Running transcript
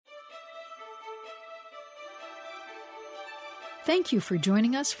Thank you for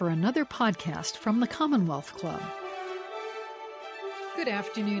joining us for another podcast from the Commonwealth Club. Good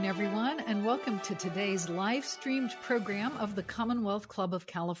afternoon, everyone, and welcome to today's live-streamed program of the Commonwealth Club of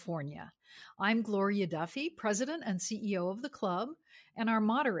California. I'm Gloria Duffy, President and CEO of the club, and our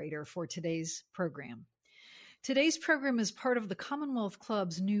moderator for today's program. Today's program is part of the Commonwealth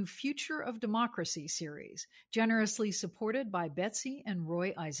Club's new Future of Democracy series, generously supported by Betsy and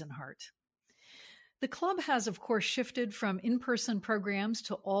Roy Eisenhart. The club has, of course, shifted from in-person programs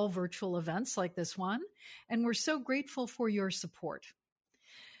to all virtual events like this one, and we're so grateful for your support.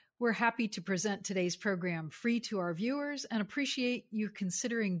 We're happy to present today's program free to our viewers and appreciate you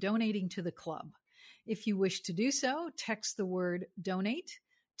considering donating to the club. If you wish to do so, text the word donate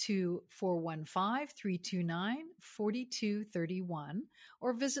to 415-329-4231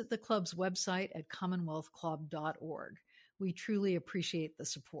 or visit the club's website at commonwealthclub.org. We truly appreciate the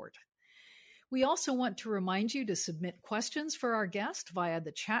support. We also want to remind you to submit questions for our guest via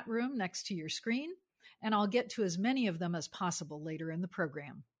the chat room next to your screen, and I'll get to as many of them as possible later in the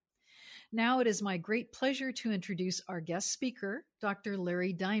program. Now it is my great pleasure to introduce our guest speaker, Dr.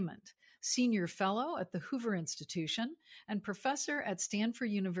 Larry Diamond, Senior Fellow at the Hoover Institution and Professor at Stanford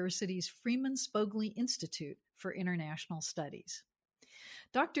University's Freeman Spogli Institute for International Studies.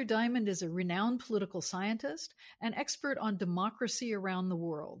 Dr. Diamond is a renowned political scientist and expert on democracy around the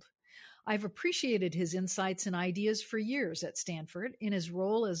world. I've appreciated his insights and ideas for years at Stanford in his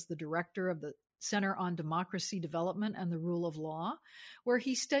role as the director of the Center on Democracy Development and the Rule of Law, where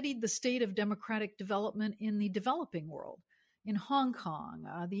he studied the state of democratic development in the developing world, in Hong Kong,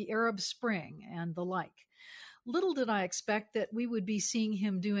 the Arab Spring, and the like. Little did I expect that we would be seeing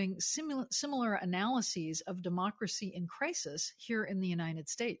him doing similar analyses of democracy in crisis here in the United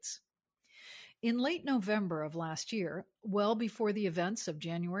States. In late November of last year, well before the events of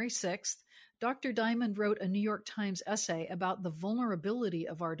January 6th, Dr. Diamond wrote a New York Times essay about the vulnerability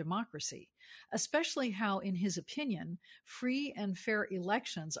of our democracy, especially how, in his opinion, free and fair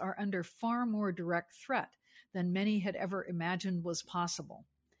elections are under far more direct threat than many had ever imagined was possible.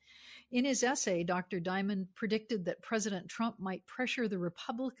 In his essay, Dr. Diamond predicted that President Trump might pressure the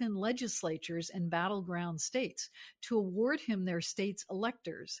Republican legislatures in battleground states to award him their state's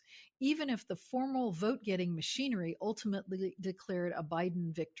electors, even if the formal vote-getting machinery ultimately declared a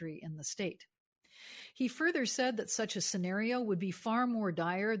Biden victory in the state. He further said that such a scenario would be far more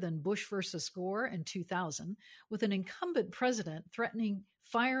dire than Bush versus Gore in 2000, with an incumbent president threatening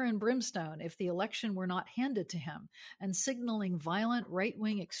fire and brimstone if the election were not handed to him and signaling violent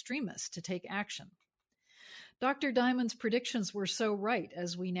right-wing extremists to take action. Dr. Diamond's predictions were so right,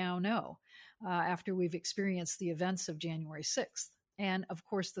 as we now know, after we've experienced the events of January 6th. And, of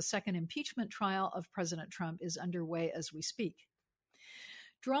course, the second impeachment trial of President Trump is underway as we speak.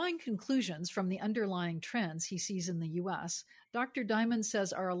 Drawing conclusions from the underlying trends he sees in the U.S., Dr. Diamond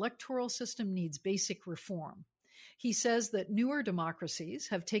says our electoral system needs basic reform. He says that newer democracies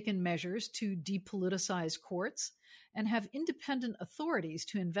have taken measures to depoliticize courts and have independent authorities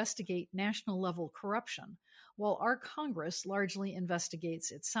to investigate national-level corruption, while our Congress largely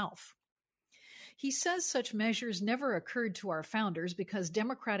investigates itself. He says such measures never occurred to our founders because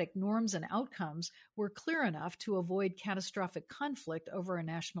democratic norms and outcomes were clear enough to avoid catastrophic conflict over a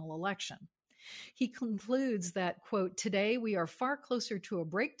national election. He concludes that, quote, today we are far closer to a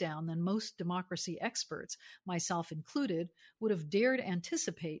breakdown than most democracy experts, myself included, would have dared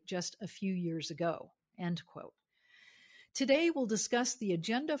anticipate just a few years ago, end quote. Today we'll discuss the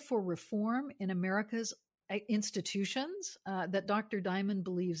agenda for reform in America's institutions that Dr. Diamond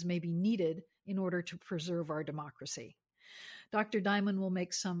believes may be needed in order to preserve our democracy. Dr. Diamond will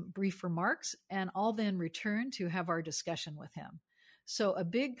make some brief remarks, and I'll then return to have our discussion with him. So a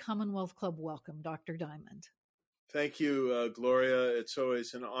big Commonwealth Club welcome, Dr. Diamond. Thank you, Gloria. It's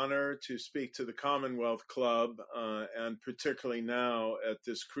always an honor to speak to the Commonwealth Club, and particularly now at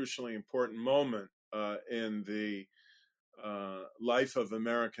this crucially important moment in the life of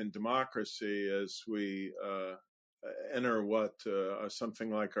American democracy as we enter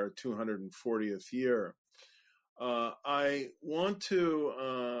something like our 240th year. I want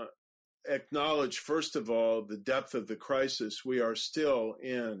to acknowledge, first of all, the depth of the crisis we are still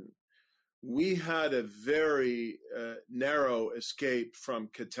in. We had a very narrow escape from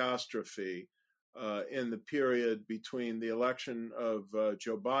catastrophe in the period between the election of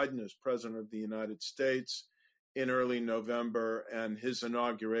Joe Biden as President of the United States in early November and his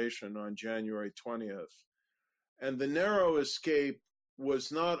inauguration on January 20th. And the narrow escape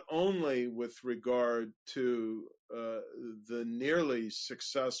was not only with regard to the nearly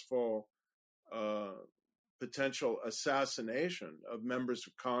successful potential assassination of members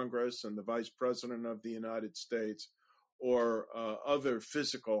of Congress and the Vice President of the United States, or other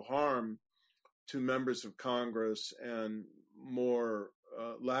physical harm to members of Congress and more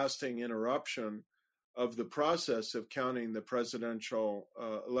lasting interruption of the process of counting the presidential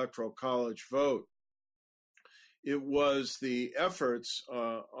electoral college vote. It was the efforts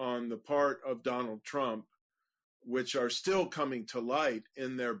on the part of Donald Trump, which are still coming to light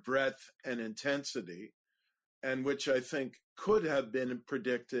in their breadth and intensity, and which I think could have been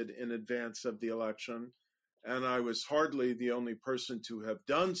predicted in advance of the election. And I was hardly the only person to have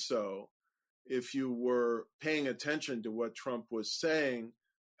done so if you were paying attention to what Trump was saying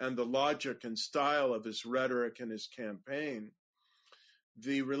and the logic and style of his rhetoric and his campaign.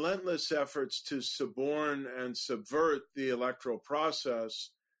 The relentless efforts to suborn and subvert the electoral process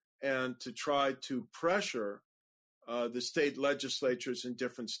and to try to pressure the state legislatures in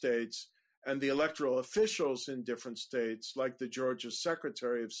different states and the electoral officials in different states, like the Georgia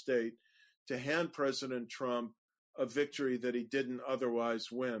Secretary of State, to hand President Trump a victory that he didn't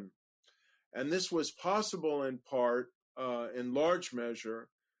otherwise win. And this was possible in part, in large measure,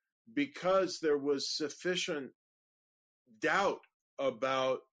 because there was sufficient doubt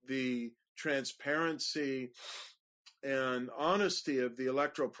about the transparency and honesty of the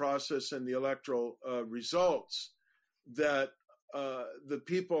electoral process and the electoral results that the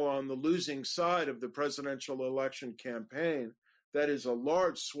people on the losing side of the presidential election campaign, that is a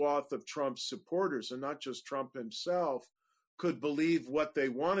large swath of Trump's supporters and not just Trump himself, could believe what they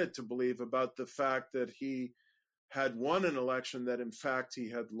wanted to believe about the fact that he had won an election that in fact he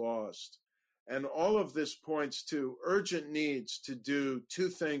had lost. And all of this points to urgent needs to do two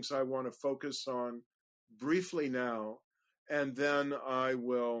things I want to focus on briefly now, and then I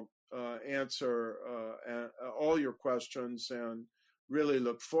will answer all your questions and really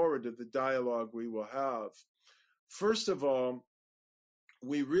look forward to the dialogue we will have. First of all,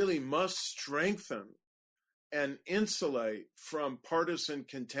 we really must strengthen and insulate from partisan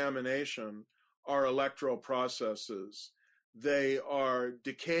contamination our electoral processes. They are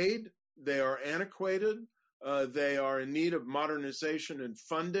decayed, they are antiquated, they are in need of modernization and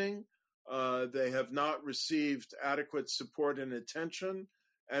funding, they have not received adequate support and attention,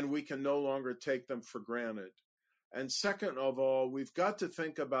 and we can no longer take them for granted. And second of all, we've got to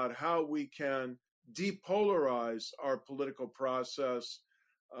think about how we can depolarize our political process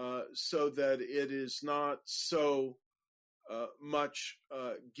so that it is not so much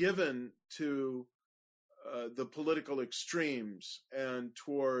given to the political extremes and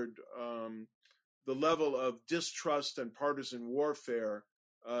toward the level of distrust and partisan warfare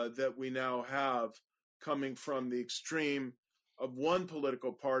that we now have coming from the extreme of one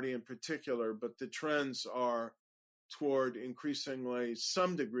political party in particular, but the trends are toward increasingly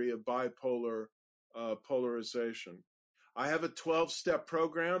some degree of bipolar polarization. I have a 12-step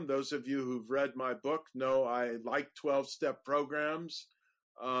program. Those of you who've read my book know I like 12-step programs.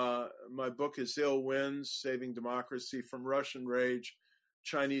 My book is Ill Winds, Saving Democracy from Russian Rage,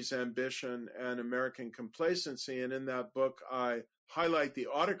 Chinese Ambition, and American Complacency. And in that book, I highlight the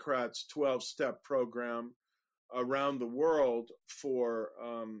autocrats' 12-step program around the world for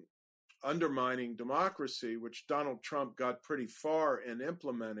undermining democracy, which Donald Trump got pretty far in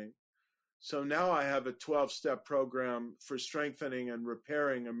implementing. So now I have a 12-step program for strengthening and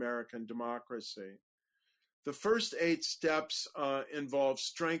repairing American democracy. The first 8 steps involve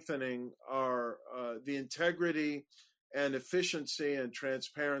strengthening the integrity and efficiency and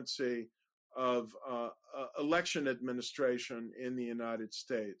transparency of election administration in the United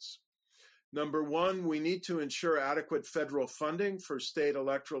States. Number 1, we need to ensure adequate federal funding for state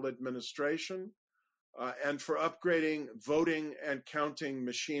electoral administration and for upgrading voting and counting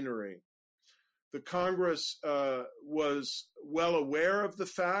machinery. The Congress was well aware of the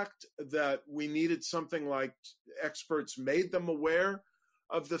fact that we needed something like, experts made them aware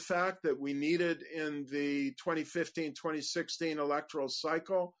of the fact that we needed in the 2015-2016 electoral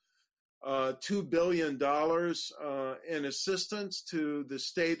cycle $2 billion in assistance to the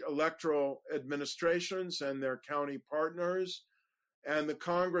state electoral administrations and their county partners. And the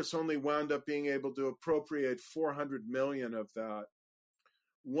Congress only wound up being able to appropriate $400 million of that.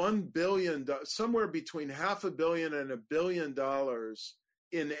 $1 billion, somewhere between $500 million and $1 billion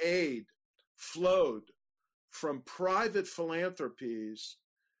in aid flowed from private philanthropies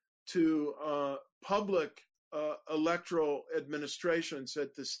to public electoral administrations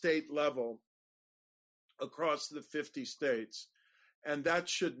at the state level across the 50 states. And that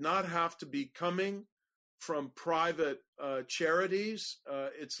should not have to be coming from private charities.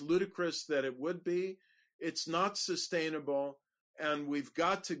 It's ludicrous that it would be. It's not sustainable. And we've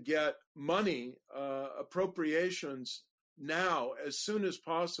got to get money, appropriations now, as soon as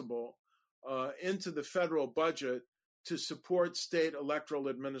possible, into the federal budget to support state electoral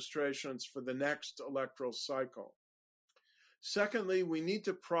administrations for the next electoral cycle. Secondly, we need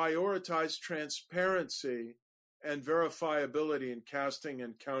to prioritize transparency and verifiability in casting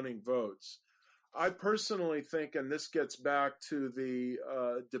and counting votes. I personally think, and this gets back to the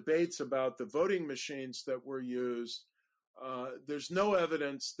debates about the voting machines that were used, there's no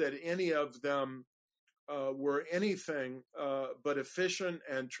evidence that any of them were anything but efficient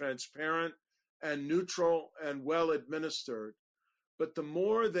and transparent and neutral and well administered. But the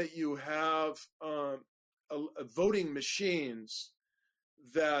more that you have voting machines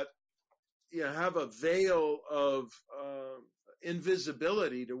that have a veil of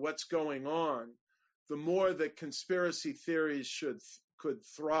invisibility to what's going on, the more that conspiracy theories could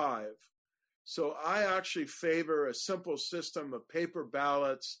thrive. So I actually favor a simple system of paper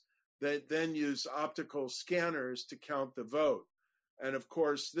ballots that then use optical scanners to count the vote. And of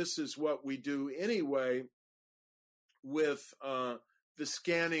course, this is what we do anyway with the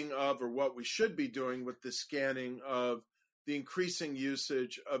scanning of, or what we should be doing with the scanning of, the increasing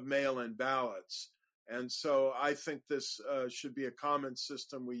usage of mail-in ballots. And so I think this should be a common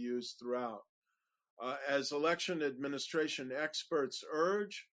system we use throughout. As election administration experts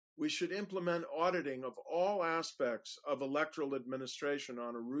urge, we should implement auditing of all aspects of electoral administration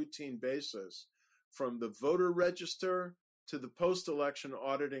on a routine basis, from the voter register to the post-election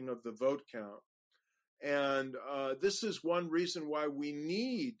auditing of the vote count. And this is one reason why we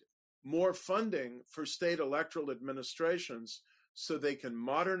need more funding for state electoral administrations, so they can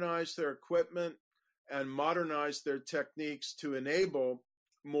modernize their equipment and modernize their techniques to enable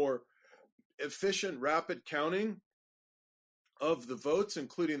more efficient, rapid counting of the votes,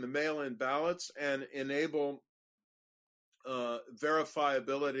 including the mail-in ballots, and enable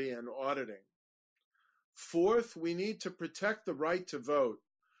verifiability and auditing. Fourth, we need to protect the right to vote.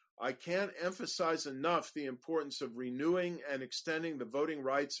 I can't emphasize enough the importance of renewing and extending the Voting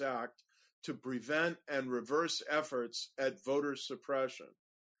Rights Act to prevent and reverse efforts at voter suppression.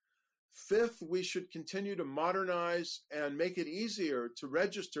 Fifth, we should continue to modernize and make it easier to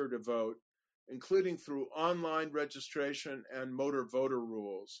register to vote, including through online registration and motor voter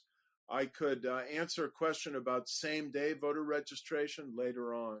rules. I could answer a question about same-day voter registration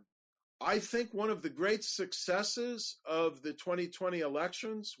later on. I think one of the great successes of the 2020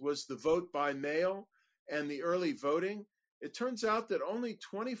 elections was the vote by mail and the early voting. It turns out that only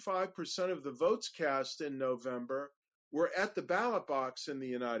 25% of the votes cast in November were at the ballot box in the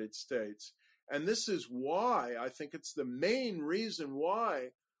United States. And this is why, I think it's the main reason why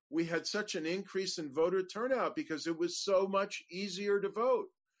we had such an increase in voter turnout, because it was so much easier to vote.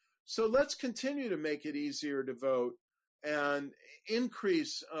 So let's continue to make it easier to vote and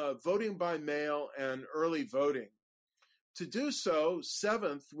increase voting by mail and early voting. To do so,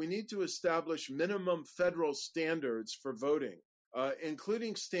 seventh, we need to establish minimum federal standards for voting,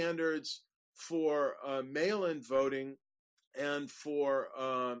 including standards for mail-in voting and for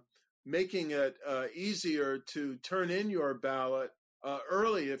making it easier to turn in your ballot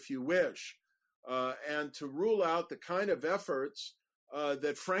early if you wish, and to rule out the kind of efforts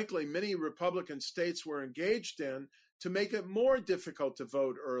that, frankly, many Republican states were engaged in to make it more difficult to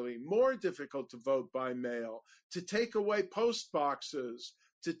vote early, more difficult to vote by mail, to take away post boxes,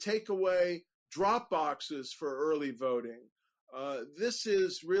 to take away drop boxes for early voting. This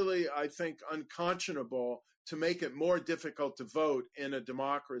is really, I think, unconscionable to make it more difficult to vote in a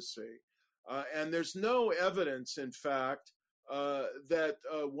democracy. And there's no evidence, in fact, that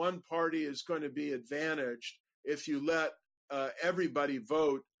one party is going to be advantaged if you let everybody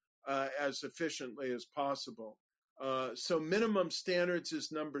vote as efficiently as possible. So minimum standards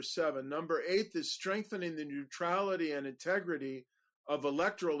is number 7. Number 8 is strengthening the neutrality and integrity of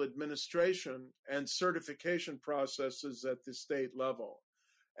electoral administration and certification processes at the state level.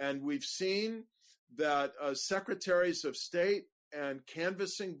 And we've seen that secretaries of state and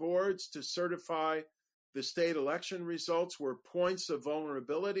canvassing boards to certify the state election results were points of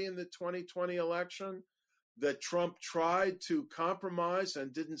vulnerability in the 2020 election, that Trump tried to compromise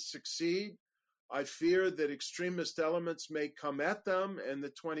and didn't succeed. I fear that extremist elements may come at them in the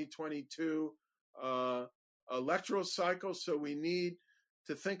 2022 electoral cycle, so we need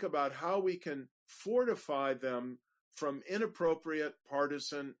to think about how we can fortify them from inappropriate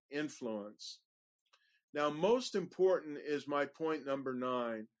partisan influence. Now, most important is my point number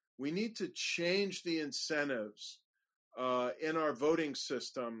 9. We need to change the incentives in our voting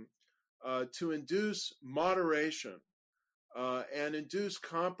system to induce moderation and induce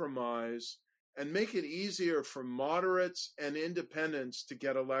compromise, and make it easier for moderates and independents to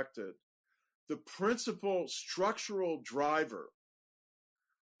get elected. The principal structural driver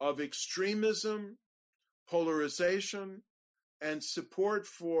of extremism, polarization, and support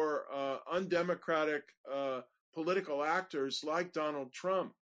for undemocratic political actors like Donald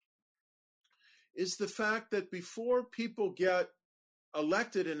Trump is the fact that before people get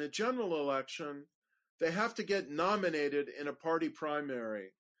elected in a general election, they have to get nominated in a party primary,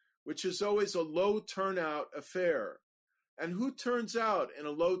 which is always a low turnout affair. And who turns out in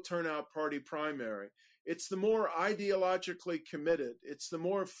a low turnout party primary? It's the more ideologically committed, it's the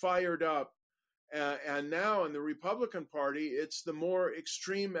more fired up. And now in the Republican Party, it's the more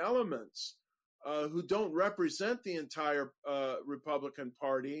extreme elements who don't represent the entire Republican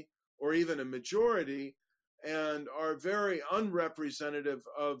Party or even a majority and are very unrepresentative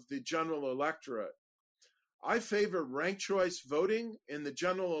of the general electorate. I favor ranked choice voting in the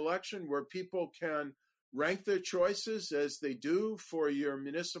general election where people can rank their choices as they do for your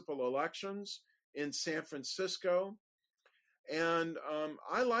municipal elections in San Francisco. And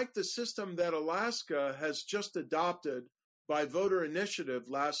I like the system that Alaska has just adopted by voter initiative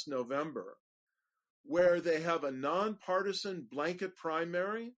last November, where they have a nonpartisan blanket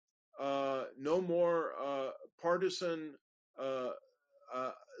primary, no more partisan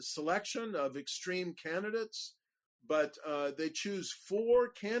selection of extreme candidates, but they choose 4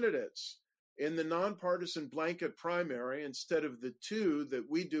 candidates in the nonpartisan blanket primary instead of the 2 that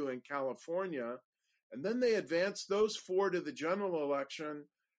we do in California. And then they advance those 4 to the general election,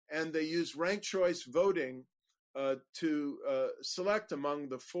 and they use ranked choice voting to select among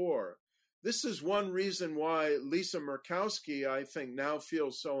the 4. This is one reason why Lisa Murkowski, I think, now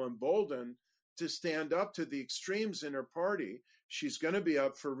feels so emboldened to stand up to the extremes in her party. She's going to be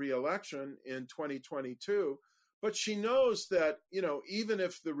up for re-election in 2022. But she knows that, even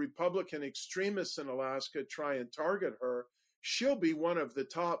if the Republican extremists in Alaska try and target her, she'll be one of the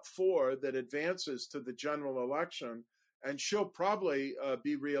top 4 that advances to the general election. And she'll probably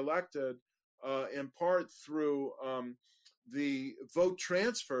be reelected in part through the vote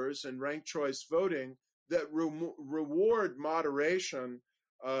transfers and ranked choice voting that reward moderation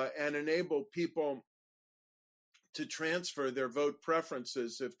and enable people to transfer their vote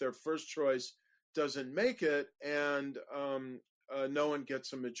preferences if their first choice doesn't make it and no one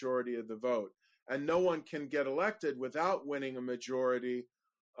gets a majority of the vote. And no one can get elected without winning a majority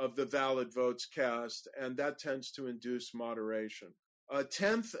of the valid votes cast, and that tends to induce moderation.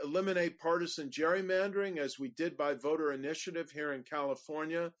 10th, eliminate partisan gerrymandering, as we did by voter initiative here in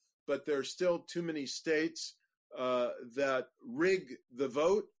California, but there are still too many states that rig the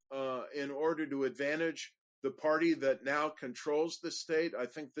vote in order to advantage the party that now controls the state. I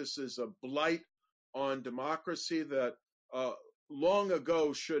think this is a blight on democracy that long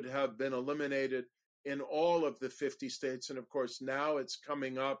ago should have been eliminated in all of the 50 states. And of course, now it's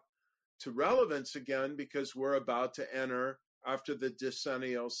coming up to relevance again because we're about to enter, after the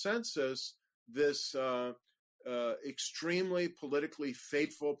decennial census, this extremely politically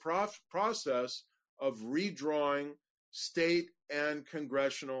fateful process of redrawing state and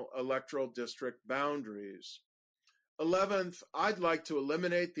congressional electoral district boundaries. 11th, I'd like to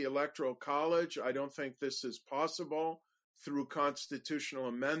eliminate the Electoral College. I don't think this is possible through constitutional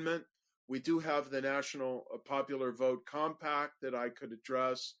amendment. We do have the National Popular Vote Compact that I could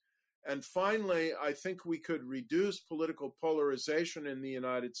address. And finally, I think we could reduce political polarization in the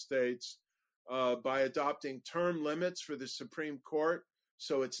United States by adopting term limits for the Supreme Court,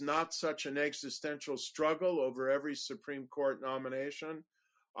 so it's not such an existential struggle over every Supreme Court nomination.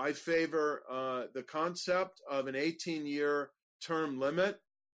 I favor the concept of an 18-year term limit,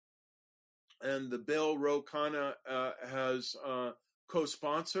 and the bill Ro Khanna has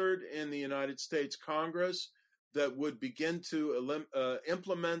co-sponsored in the United States Congress that would begin to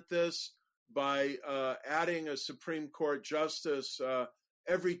implement this by adding a Supreme Court justice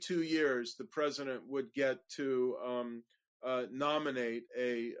every 2 years. The president would get to nominate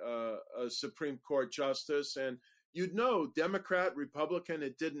a Supreme Court justice. And you'd know, Democrat, Republican,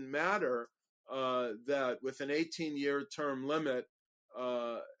 it didn't matter that with an 18-year term limit,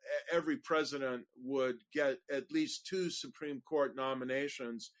 every president would get at least 2 Supreme Court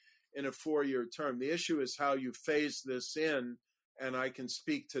nominations in a 4-year term. The issue is how you phase this in, and I can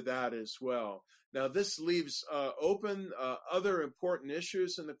speak to that as well. Now, this leaves open other important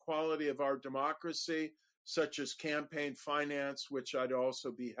issues in the quality of our democracy, such as campaign finance, which I'd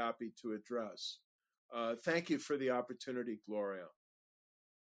also be happy to address. Thank you for the opportunity, Gloria.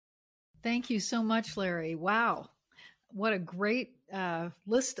 Thank you so much, Larry. Wow. What a great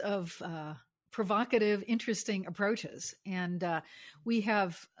list of provocative, interesting approaches. And we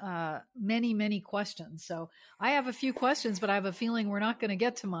have many, many questions. So I have a few questions, but I have a feeling we're not going to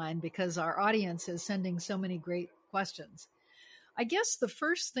get to mine because our audience is sending so many great questions. I guess the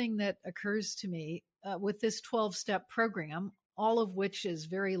first thing that occurs to me with this 12-step program, all of which is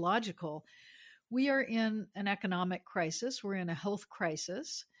very logical, we are in an economic crisis. We're in a health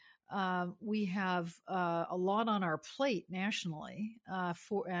crisis. We have a lot on our plate nationally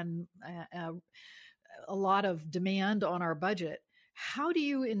and a lot of demand on our budget. How do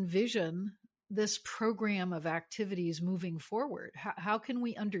you envision this program of activities moving forward? How can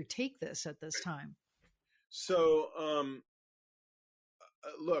we undertake this at this time? So,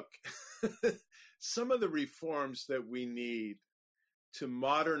 look, some of the reforms that we need to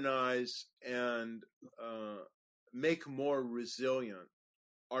modernize and make more resilient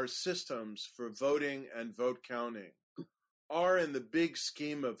our systems for voting and vote counting are, in the big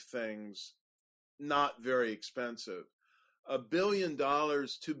scheme of things, not very expensive. $1 billion,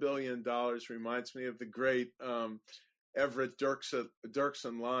 $2 billion reminds me of the great Everett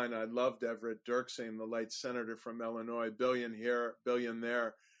Dirksen line. I loved Everett Dirksen, the late senator from Illinois. Billion here, billion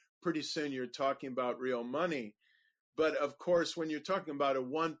there. Pretty soon you're talking about real money. But of course, when you're talking about a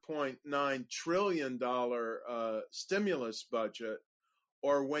 $1.9 trillion stimulus budget,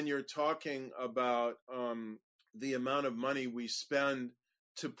 or when you're talking about the amount of money we spend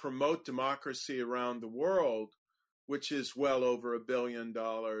to promote democracy around the world, which is well over $1 billion,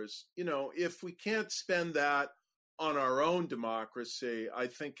 if we can't spend that on our own democracy, I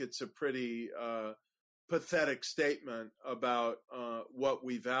think it's a pretty pathetic statement about what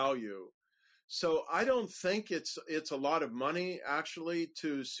we value. So I don't think it's a lot of money, actually,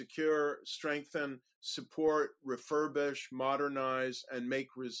 to secure, strengthen, support, refurbish, modernize, and make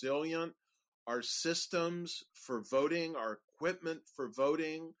resilient our systems for voting, our equipment for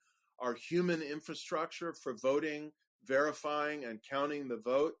voting, our human infrastructure for voting, verifying, and counting the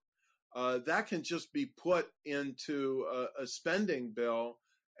vote. That can just be put into a spending bill,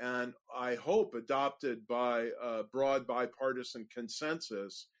 and I hope adopted by broad bipartisan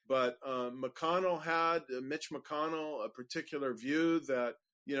consensus. But Mitch McConnell, a particular view that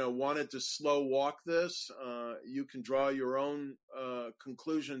wanted to slow walk this. You can draw your own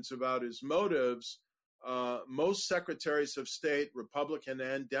conclusions about his motives. Most secretaries of state, Republican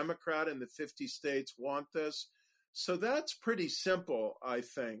and Democrat in the 50 states, want this. So that's pretty simple, I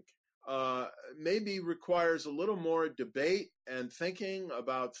think. Maybe requires a little more debate and thinking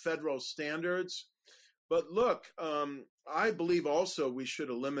about federal standards. But look, I believe also we should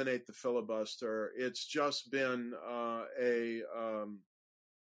eliminate the filibuster. It's just been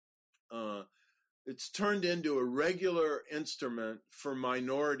it's turned into a regular instrument for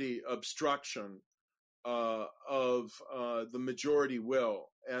minority obstruction of the majority will.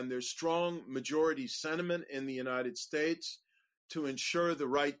 And there's strong majority sentiment in the United States to ensure the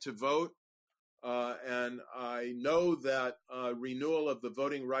right to vote. And I know that renewal of the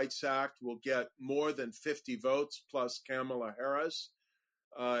Voting Rights Act will get more than 50 votes plus Kamala Harris,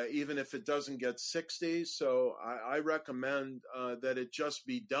 even if it doesn't get 60. So I recommend that it just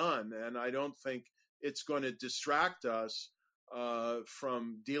be done. And I don't think it's going to distract us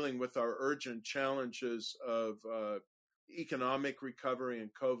from dealing with our urgent challenges of economic recovery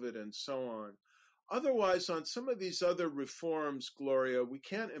and COVID and so on. Otherwise, on some of these other reforms, Gloria, we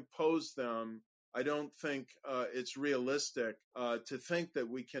can't impose them. I don't think it's realistic to think that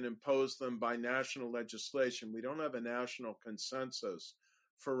we can impose them by national legislation. We don't have a national consensus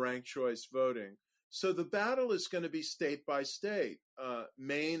for ranked choice voting. So the battle is going to be state by state.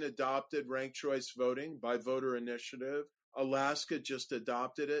 Maine adopted ranked choice voting by voter initiative. Alaska just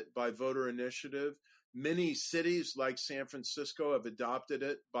adopted it by voter initiative. Many cities like San Francisco have adopted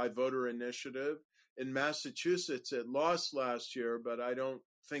it by voter initiative. In Massachusetts, it lost last year, but I don't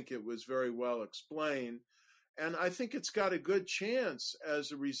think it was very well explained. And I think it's got a good chance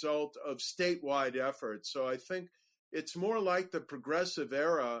as a result of statewide efforts. So I think it's more like the progressive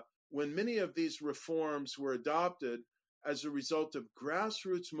era when many of these reforms were adopted as a result of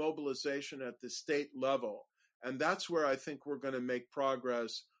grassroots mobilization at the state level. And that's where I think we're going to make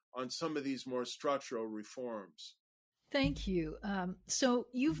progress on some of these more structural reforms. Thank you. So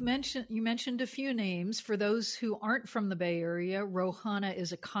you mentioned a few names. For those who aren't from the Bay Area, Ro Khanna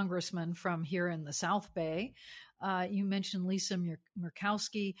is a congressman from here in the South Bay. You mentioned Lisa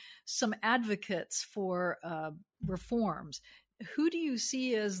Murkowski, some advocates for reforms. Who do you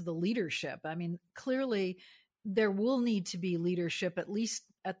see as the leadership? I mean, clearly there will need to be leadership, at least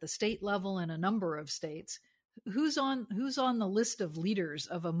at the state level in a number of states. Who's on the list of leaders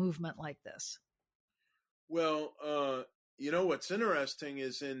of a movement like this? Well, what's interesting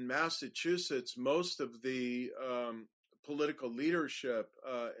is in Massachusetts, most of the political leadership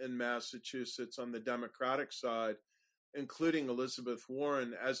in Massachusetts on the Democratic side, including Elizabeth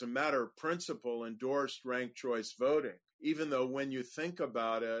Warren, as a matter of principle, endorsed ranked choice voting. even though when you think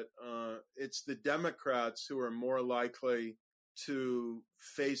about it, it's the Democrats who are more likely to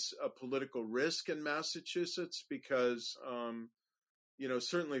face a political risk in Massachusetts because,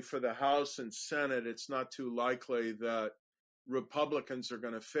 certainly for the House and Senate, it's not too likely that Republicans are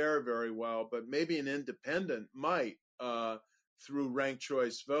going to fare very well, but maybe an independent might through ranked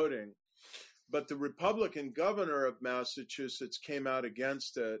choice voting. But the Republican governor of Massachusetts came out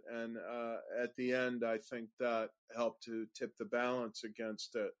against it, and at the end, I think that helped to tip the balance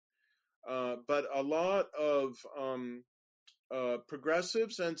against it. But a lot of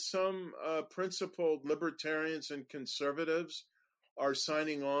progressives and some principled libertarians and conservatives are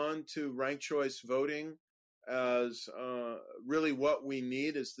signing on to ranked choice voting as really what we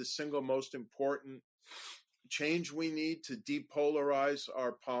need is the single most important change we need to depolarize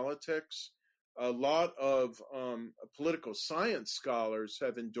our politics. A lot of political science scholars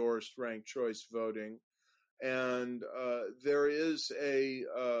have endorsed ranked choice voting. And there is a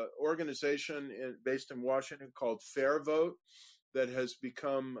organization based in Washington called Fair Vote that has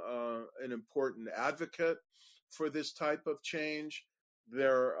become an important advocate for this type of change.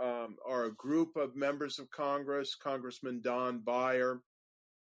 There are a group of members of Congress, Congressman Don Beyer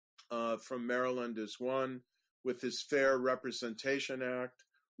from Maryland is one, with his Fair Representation Act.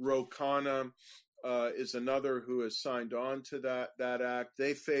 Ro Khanna is another who has signed on to that act.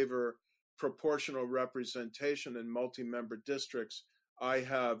 They favor proportional representation in multi-member districts. I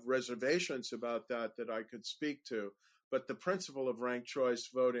have reservations about that I could speak to, but the principle of ranked choice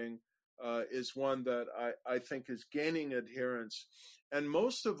voting is one that I think is gaining adherence. And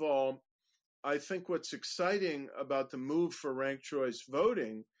most of all, I think what's exciting about the move for ranked choice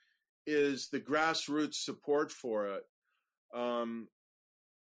voting is the grassroots support for it.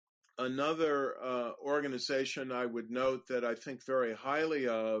 Another organization I would note that I think very highly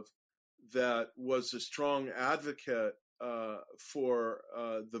of that was a strong advocate for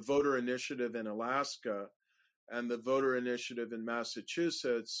the voter initiative in Alaska and the voter initiative in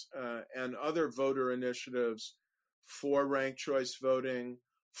Massachusetts and other voter initiatives for ranked choice voting,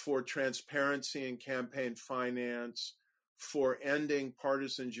 for transparency in campaign finance, for ending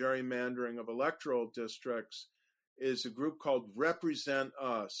partisan gerrymandering of electoral districts is a group called Represent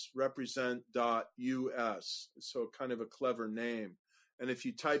Us, represent.us. So kind of a clever name. And if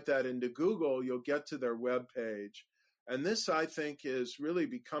you type that into Google, you'll get to their webpage. And this, I think, is really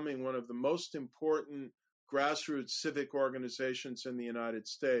becoming one of the most important grassroots civic organizations in the United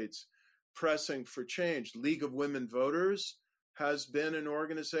States, pressing for change. League of Women Voters has been an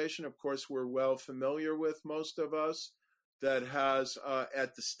organization, of course, we're well familiar with, most of us, that has,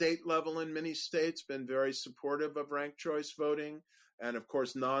 at the state level in many states, been very supportive of ranked choice voting and, of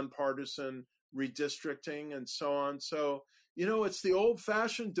course, nonpartisan redistricting and so on. So, it's the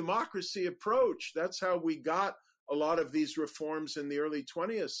old-fashioned democracy approach. That's how we got a lot of these reforms in the early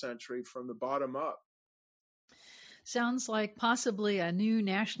 20th century, from the bottom up. Sounds like possibly a new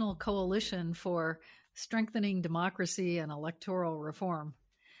national coalition for strengthening democracy and electoral reform.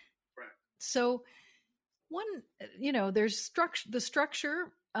 Right. So there's the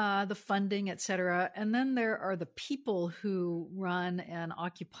structure, the funding, et cetera. And then there are the people who run and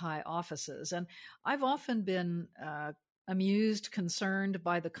occupy offices. And I've often been amused, concerned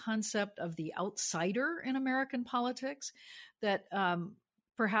by the concept of the outsider in American politics, that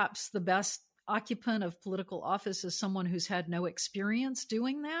perhaps the best occupant of political office is someone who's had no experience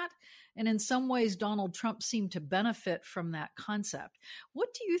doing that. And in some ways, Donald Trump seemed to benefit from that concept.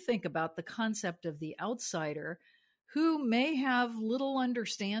 What do you think about the concept of the outsider who may have little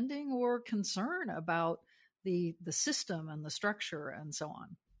understanding or concern about the system and the structure and so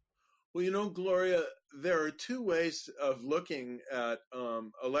on? Well, Gloria, there are two ways of looking at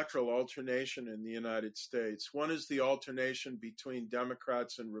electoral alternation in the United States. One is the alternation between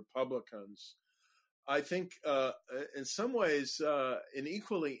Democrats and Republicans. I think in some ways an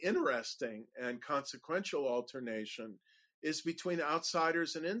equally interesting and consequential alternation is between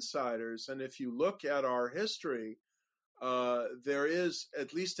outsiders and insiders. And if you look at our history, there is,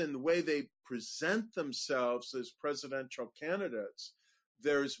 at least in the way they present themselves as presidential candidates,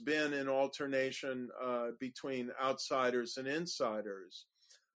 there's been an alternation between outsiders and insiders.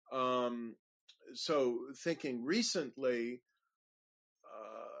 So thinking recently,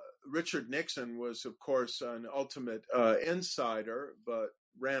 Richard Nixon was, of course, an ultimate insider, but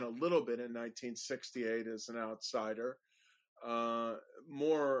ran a little bit in 1968 as an outsider.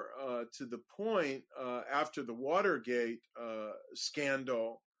 More to the point, after the Watergate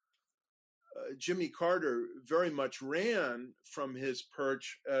scandal, Jimmy Carter very much ran from his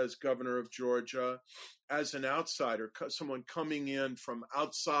perch as governor of Georgia as an outsider, someone coming in from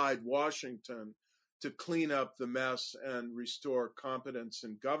outside Washington to clean up the mess and restore competence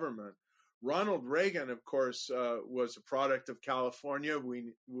in government. Ronald Reagan, of course, was a product of California.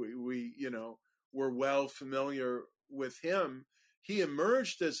 We were well familiar with him. He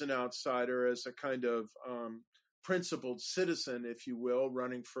emerged as an outsider, as a kind of principled citizen, if you will,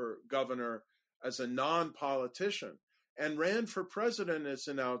 running for governor as a non-politician, and ran for president as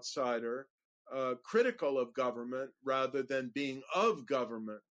an outsider, critical of government rather than being of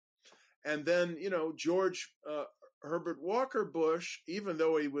government. And then, George Herbert Walker Bush, even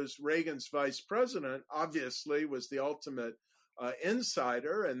though he was Reagan's vice president, obviously was the ultimate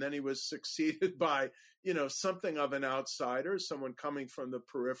insider. And then he was succeeded by, something of an outsider, someone coming from the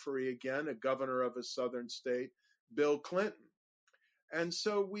periphery again, a governor of a southern state, Bill Clinton. And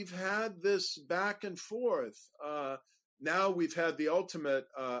so we've had this back and forth. Now we've had the ultimate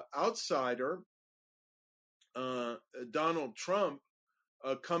outsider, Donald Trump,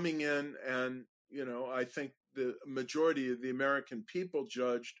 coming in, and, I think the majority of the American people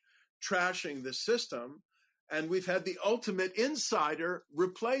judged trashing the system. And we've had the ultimate insider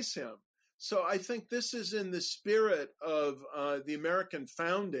replace him. So I think this is in the spirit of the American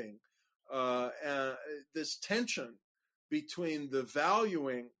founding, this tension between the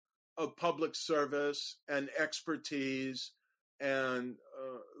valuing of public service and expertise and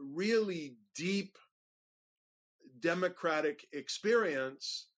really deep democratic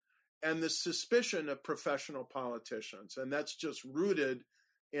experience and the suspicion of professional politicians. And that's just rooted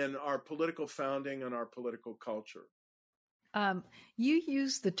in our political founding and our political culture. You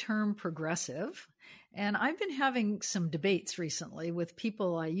use the term progressive, and I've been having some debates recently with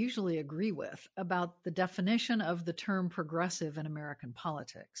people I usually agree with about the definition of the term progressive in American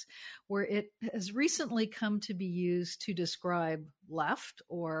politics, where it has recently come to be used to describe left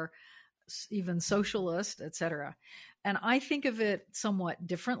or even socialist, etc. And I think of it somewhat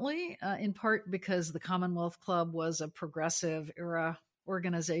differently, in part because the Commonwealth Club was a progressive era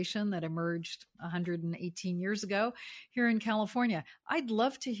organization that emerged 118 years ago here in California. I'd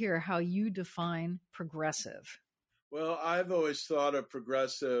love to hear how you define progressive. Well, I've always thought of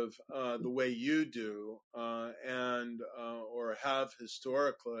progressive the way you do, or have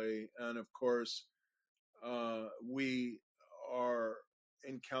historically. And of course, we are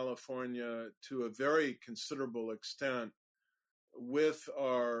in California to a very considerable extent with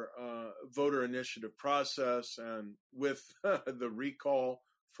our voter initiative process and with the recall,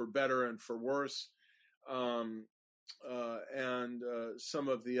 for better and for worse, and some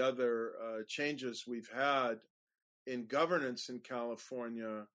of the other changes we've had in governance in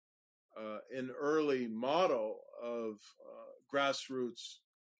California, an early model of grassroots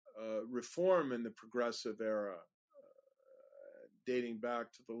reform in the progressive era, dating back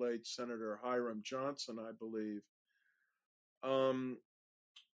to the late Senator Hiram Johnson, I believe. And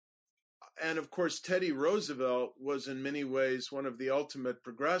of course, Teddy Roosevelt was in many ways one of the ultimate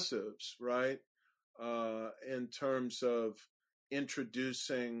progressives, right? In terms of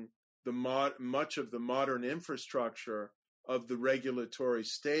introducing much of the modern infrastructure of the regulatory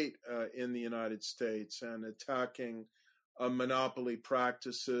state in the United States, and attacking monopoly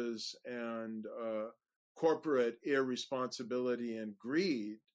practices and corporate irresponsibility and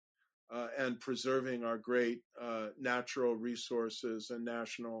greed, and preserving our great natural resources and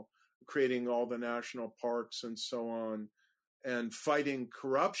creating all the national parks and so on, and fighting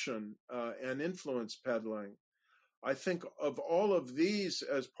corruption and influence peddling. I think of all of these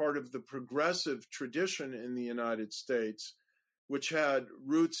as part of the progressive tradition in the United States, which had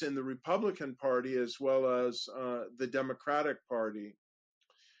roots in the Republican Party as well as the Democratic Party.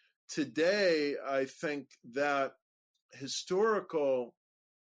 Today, I think that historical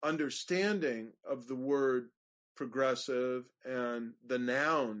understanding of the word progressive and the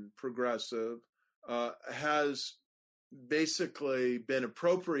noun progressive has basically been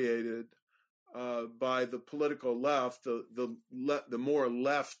appropriated by the political left, the more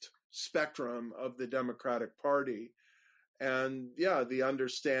left spectrum of the Democratic Party. And yeah, the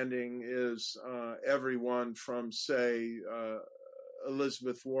understanding is everyone from, say,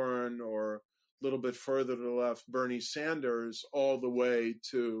 Elizabeth Warren, or a little bit further to the left, Bernie Sanders, all the way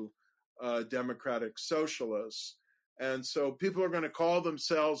to democratic socialists. And so people are going to call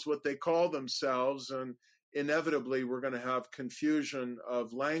themselves what they call themselves, and inevitably we're going to have confusion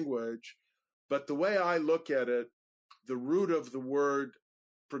of language. But the way I look at it, the root of the word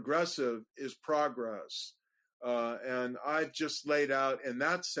progressive is progress. And I've just laid out, in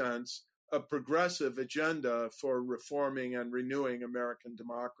that sense, a progressive agenda for reforming and renewing American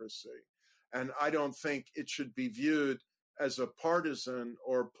democracy. And I don't think it should be viewed as a partisan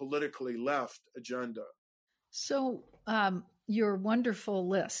or politically left agenda. So, your wonderful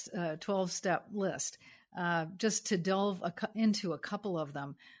list, 12-step list, just to delve into a couple of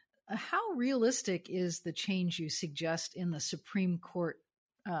them. How realistic is the change you suggest in the Supreme Court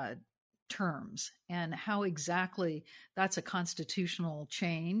terms, and how exactly that's a constitutional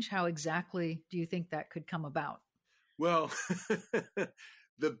change? How exactly do you think that could come about? Well,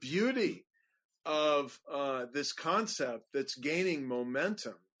 the beauty of this concept that's gaining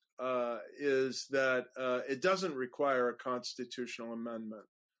momentum is that it doesn't require a constitutional amendment,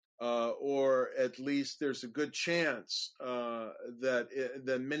 or at least there's a good chance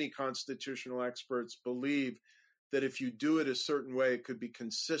that many constitutional experts believe that if you do it a certain way, it could be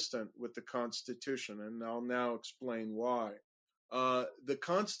consistent with the Constitution. And I'll now explain why. The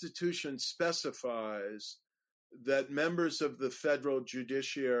Constitution specifies that members of the federal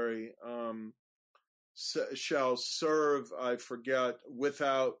judiciary shall serve, I forget,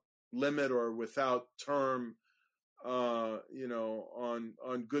 without limit or without term, on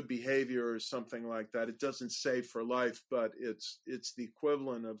good behavior or something like that. It doesn't say for life, but it's the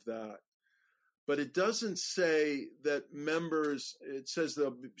equivalent of that. But it doesn't say that members, it says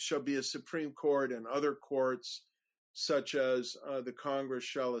there shall be a Supreme Court and other courts such as the Congress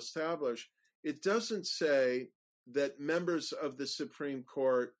shall establish. It doesn't say that members of the Supreme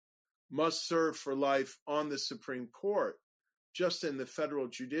Court must serve for life on the Supreme Court, just in the federal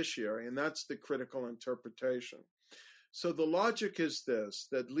judiciary, and that's the critical interpretation. So the logic is this,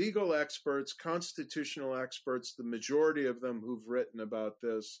 that legal experts, constitutional experts, the majority of them who've written about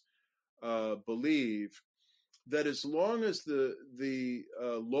this, believe that as long as the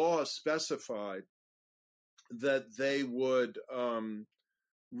law specified that they would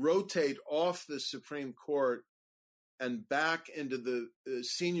rotate off the Supreme Court and back into the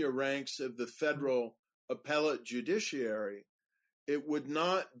senior ranks of the federal appellate judiciary, it would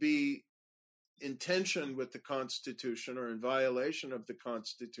not be in tension with the Constitution or in violation of the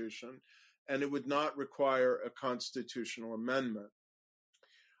Constitution, and it would not require a constitutional amendment.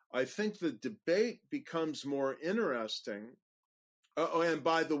 I think the debate becomes more interesting. And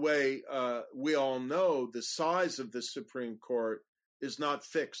by the way, we all know the size of the Supreme Court is not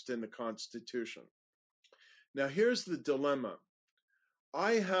fixed in the Constitution. Now, here's the dilemma.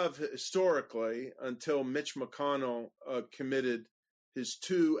 I have historically, until Mitch McConnell committed his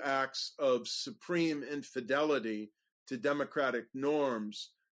 2 acts of supreme infidelity to democratic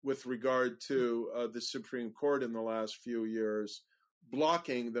norms with regard to the Supreme Court in the last few years,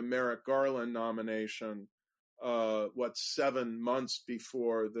 blocking the Merrick Garland nomination, 7 months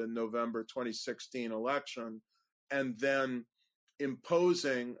before the November 2016 election, and then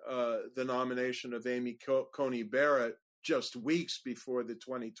imposing the nomination of Amy Coney Barrett just weeks before the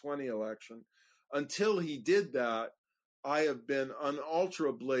 2020 election. Until he did that, I have been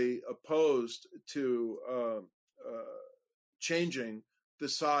unalterably opposed to changing the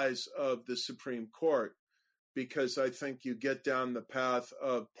size of the Supreme Court, because I think you get down the path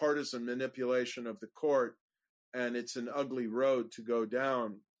of partisan manipulation of the court, and it's an ugly road to go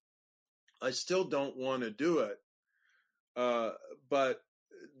down. I still don't want to do it. But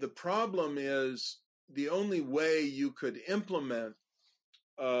the problem is the only way you could implement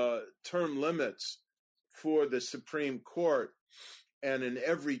term limits for the Supreme Court and an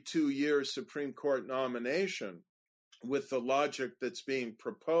every 2-year Supreme Court nomination with the logic that's being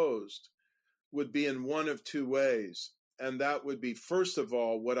proposed would be in one of 2 ways. And that would be, first of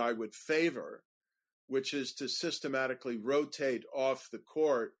all, what I would favor, which is to systematically rotate off the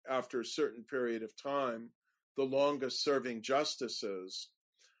court after a certain period of time the longest serving justices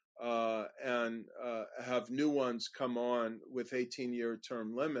and have new ones come on with 18-year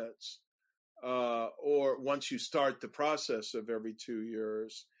term limits, or once you start the process of every 2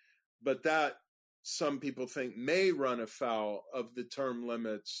 years. But that, some people think, may run afoul of the term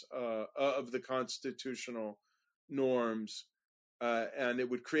limits of the constitutional norms. And it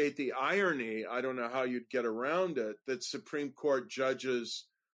would create the irony, I don't know how you'd get around it, that Supreme Court judges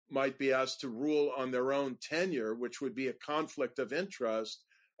might be asked to rule on their own tenure, which would be a conflict of interest.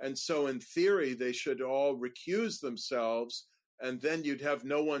 And so in theory, they should all recuse themselves, and then you'd have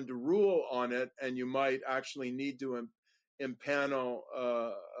no one to rule on it, and you might actually need to impanel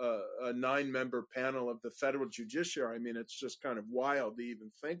a 9-member panel of the federal judiciary. I mean, it's just kind of wild to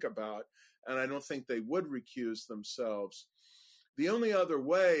even think about, and I don't think they would recuse themselves. The only other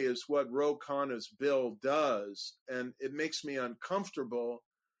way is what Ro Khanna's bill does, and it makes me uncomfortable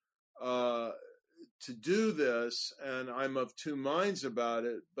to do this, and I'm of 2 minds about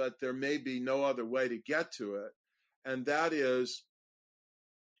it, but there may be no other way to get to it. And that is,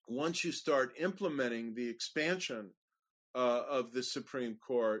 once you start implementing the expansion of the Supreme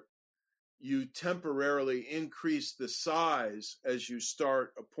Court, you temporarily increase the size as you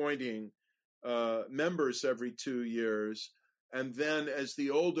start appointing members every 2 years. And then as the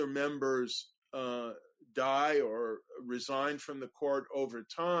older members die or resign from the court over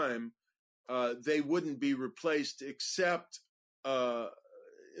time, they wouldn't be replaced, except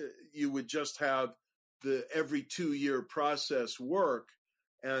you would just have the every 2-year process work.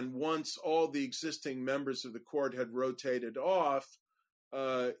 And once all the existing members of the court had rotated off,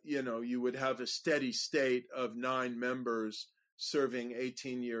 you would have a steady state of 9 members serving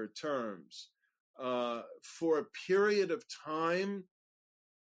 18-year terms. For a period of time,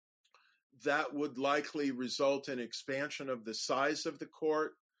 that would likely result in expansion of the size of the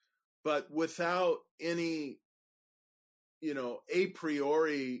court, but without any, a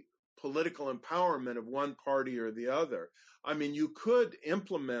priori political empowerment of one party or the other. I mean, you could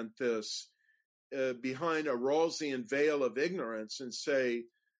implement this behind a Rawlsian veil of ignorance and say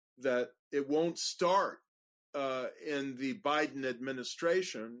that it won't start in the Biden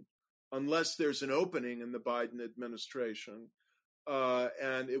administration unless there's an opening in the Biden administration.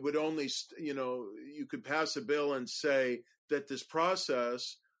 And it would only, you could pass a bill and say that this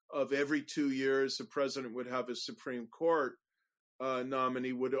process of every 2 years the president would have a Supreme Court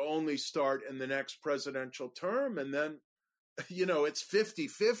nominee would only start in the next presidential term. And then, it's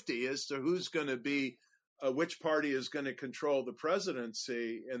 50-50 as to who's going to be, which party is going to control the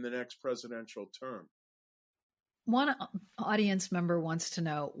presidency in the next presidential term. One audience member wants to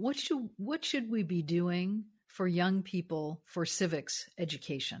know, what should we be doing for young people for civics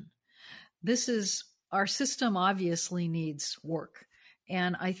education? Our system obviously needs work.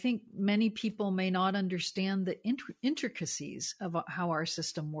 And I think many people may not understand the intricacies of how our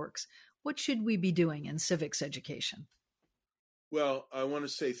system works. What should we be doing in civics education? Well, I want to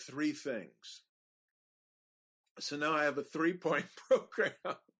say 3 things. So now I have a 3-point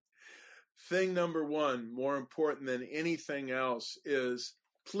program. Thing number 1, more important than anything else, is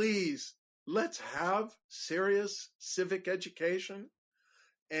please, let's have serious civic education.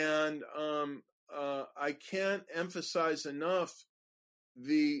 And I can't emphasize enough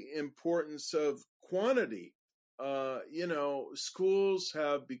the importance of quantity. Schools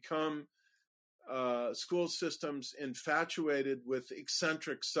have become school systems infatuated with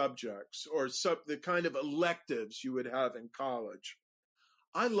eccentric subjects or the kind of electives you would have in college.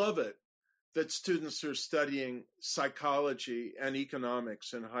 I love it that students are studying psychology and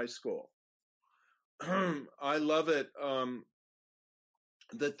economics in high school. I love it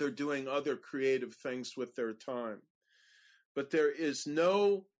that they're doing other creative things with their time. But there is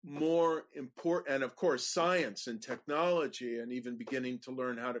no more important, and of course, science and technology and even beginning to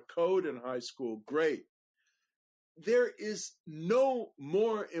learn how to code in high school, great. There is no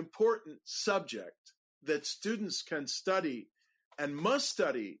more important subject that students can study and must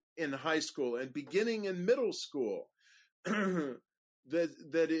study in high school and beginning in middle school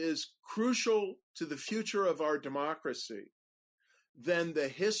that is crucial to the future of our democracy than the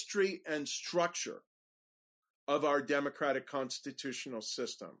history and structure of our democratic constitutional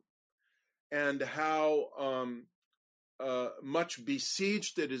system and how much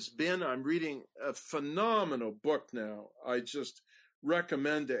besieged it has been. I'm reading a phenomenal book now. I just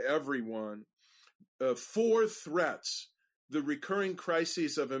recommend to everyone, 4 Threats, The Recurring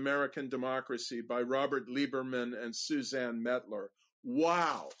Crises of American Democracy by Robert Lieberman and Suzanne Mettler.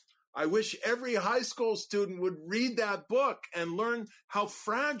 Wow. I wish every high school student would read that book and learn how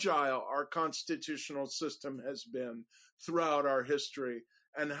fragile our constitutional system has been throughout our history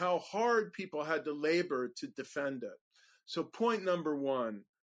and how hard people had to labor to defend it. So point number 1,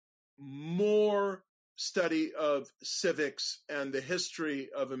 more study of civics and the history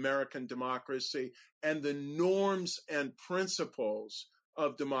of American democracy and the norms and principles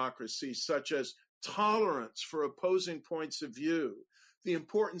of democracy, such as tolerance for opposing points of view, the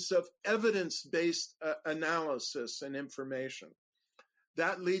importance of evidence-based analysis and information.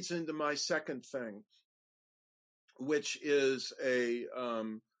 That leads into my second thing, which is a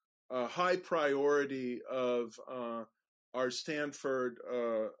high priority of our Stanford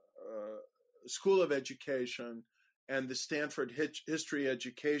School of Education and the Stanford History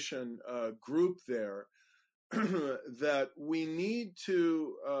Education group there, that we need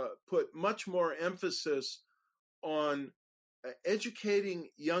to put much more emphasis on educating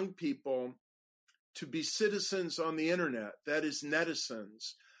young people to be citizens on the internet, that is,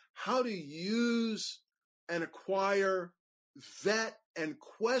 netizens, how to use and acquire, vet, and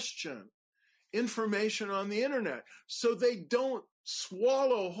question information on the internet so they don't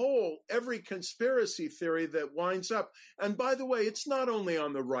swallow whole every conspiracy theory that winds up. And by the way, it's not only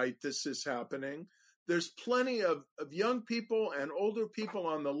on the right this is happening. There's plenty of young people and older people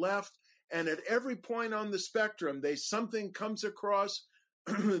on the left And at every point on the spectrum, something comes across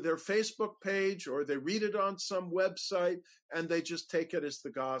their Facebook page or they read it on some website and they just take it as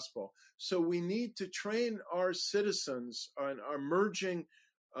the gospel. So we need to train our citizens and our emerging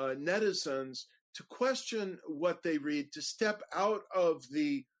netizens to question what they read, to step out of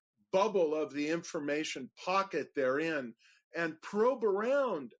the bubble of the information pocket they're in and probe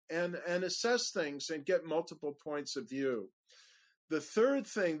around and assess things and get multiple points of view. The third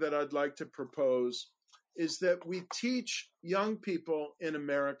thing that I'd like to propose is that we teach young people in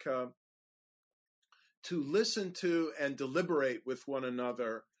America to listen to and deliberate with one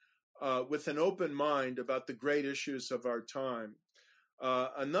another with an open mind about the great issues of our time.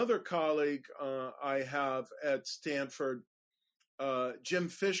 Another colleague I have at Stanford, Jim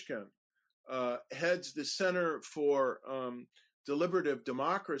Fishkin, heads the Center for Deliberative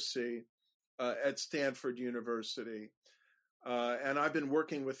Democracy at Stanford University. And I've been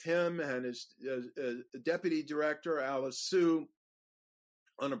working with him and his deputy director, Alice Su,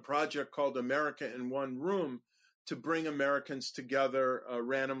 on a project called America in One Room to bring Americans together,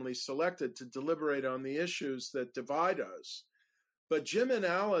 randomly selected, to deliberate on the issues that divide us. But Jim and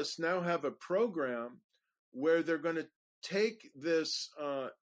Alice now have a program where they're going to take this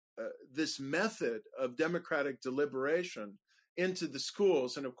method of democratic deliberation into the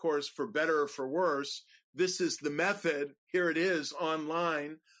schools. And of course, for better or for worse, this is the method, here it is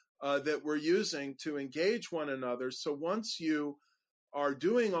online, that we're using to engage one another. So once you are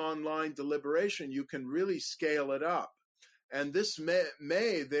doing online deliberation, you can really scale it up. And this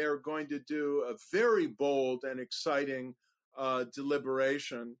May they're going to do a very bold and exciting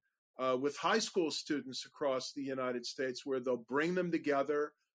deliberation with high school students across the United States, where they'll bring them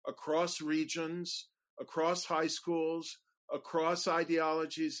together across regions, across high schools, across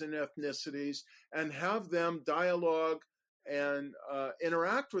ideologies and ethnicities, and have them dialogue and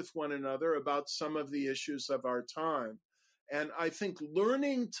interact with one another about some of the issues of our time. And I think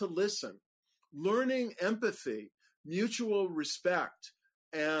learning to listen, learning empathy, mutual respect,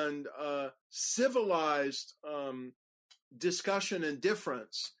 and civilized discussion and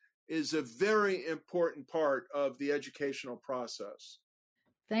difference is a very important part of the educational process.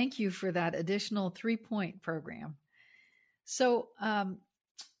 Thank you for that additional 3-point program. So I'd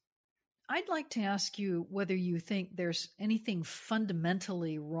like to ask you whether you think there's anything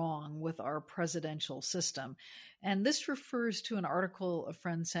fundamentally wrong with our presidential system. And this refers to an article a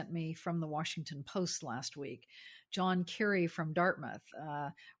friend sent me from the Washington Post last week. John Kerry from Dartmouth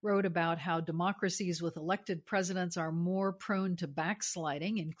wrote about how democracies with elected presidents are more prone to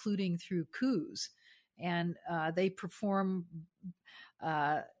backsliding, including through coups. And they perform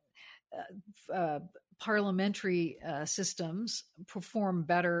parliamentary systems perform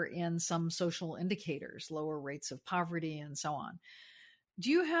better in some social indicators, lower rates of poverty, and so on. Do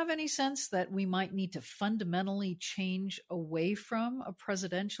you have any sense that we might need to fundamentally change away from a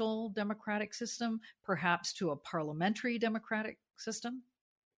presidential democratic system, perhaps to a parliamentary democratic system?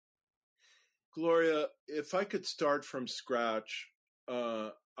 Gloria, if I could start from scratch,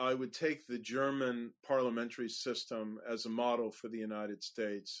 I would take the German parliamentary system as a model for the United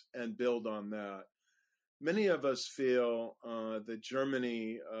States and build on that. Many of us feel that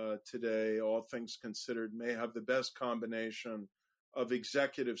Germany today, all things considered, may have the best combination of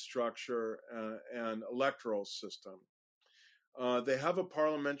executive structure and electoral system. They have a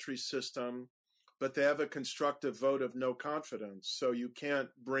parliamentary system, but they have a constructive vote of no confidence. So you can't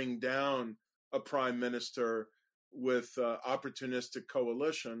bring down a prime minister with opportunistic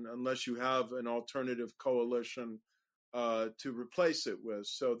coalition unless you have an alternative coalition to replace it with.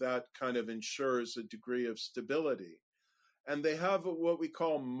 So that kind of ensures a degree of stability. And they have what we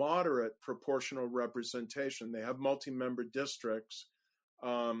call moderate proportional representation. They have multi-member districts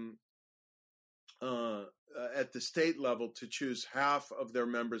at the state level to choose half of their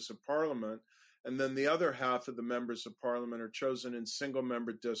members of parliament. And then the other half of the members of parliament are chosen in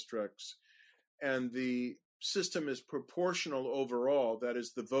single-member districts. And the system is proportional overall. That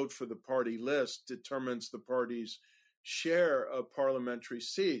is, the vote for the party list determines the party's share of parliamentary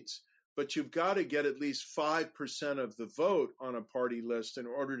seats. But you've got to get at least 5% of the vote on a party list in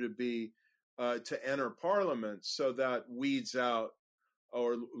order to be to enter parliament. So that weeds out,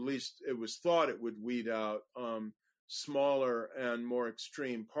 or at least it was thought it would weed out, smaller and more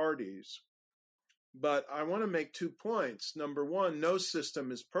extreme parties. But I want to make 2 points. Number one, no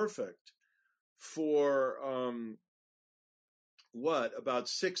system is perfect. For about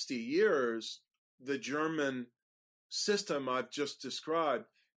 60 years, the German system I've just described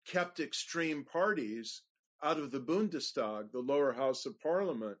kept extreme parties out of the Bundestag, the lower house of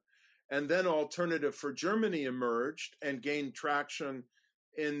parliament. And then Alternative for Germany emerged and gained traction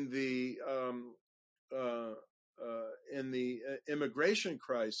in the immigration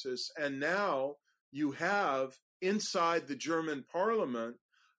crisis, and now you have inside the German parliament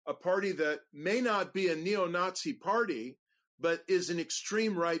a party that may not be a neo-Nazi party, but is an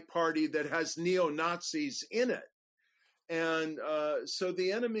extreme right party that has neo-Nazis in it. And so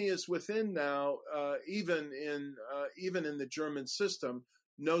the enemy is within now, even in the German system.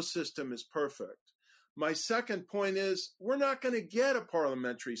 No system is perfect. My second point is we're not going to get a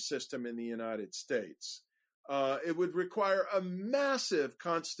parliamentary system in the United States. It would require a massive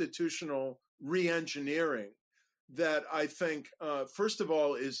constitutional re-engineering that I think, first of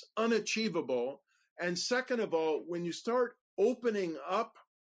all, is unachievable. And second of all, when you start opening up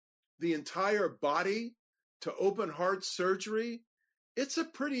the entire body to open heart surgery, it's a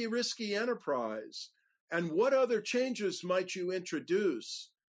pretty risky enterprise. And what other changes might you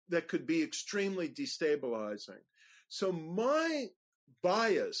introduce that could be extremely destabilizing? So my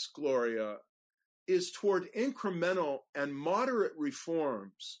bias, Gloria, is toward incremental and moderate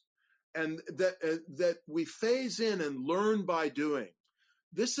reforms, and that we phase in and learn by doing.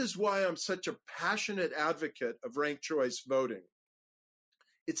 This is why I'm such a passionate advocate of ranked choice voting.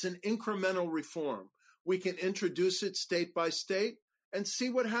 It's an incremental reform. We can introduce it state by state and see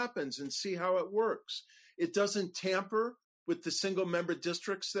what happens and see how it works. It doesn't tamper with the single member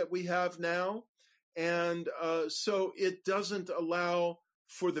districts that we have now. And so it doesn't allow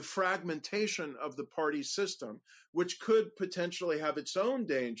for the fragmentation of the party system, which could potentially have its own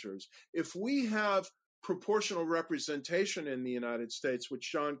dangers. If we have proportional representation in the United States,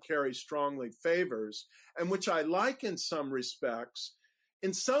 which John Kerry strongly favors, and which I like in some respects,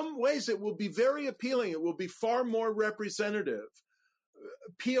 in some ways it will be very appealing. It will be far more representative.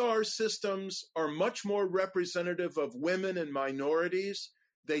 PR systems are much more representative of women and minorities.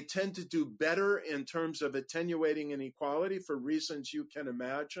 They tend to do better in terms of attenuating inequality for reasons you can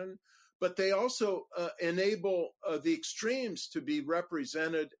imagine. But they also enable the extremes to be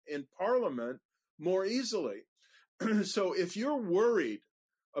represented in Parliament more easily. So if you're worried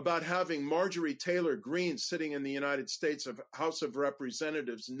about having Marjorie Taylor Greene sitting in the United States House of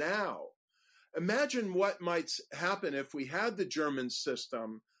Representatives now, imagine what might happen if we had the German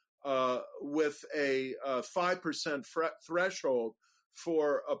system with a 5% threshold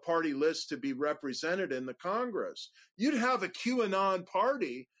for a party list to be represented in the Congress. You'd have a QAnon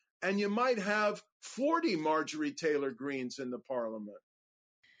party, and you might have 40 Marjorie Taylor Greenes in the parliament.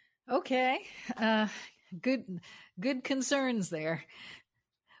 Okay, good concerns there.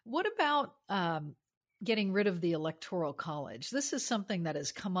 What about getting rid of the Electoral College? This is something that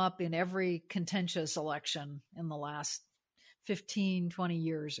has come up in every contentious election in the last 15, 20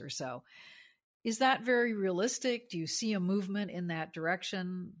 years or so. Is that very realistic? Do you see a movement in that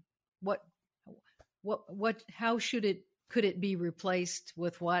direction? How could it be replaced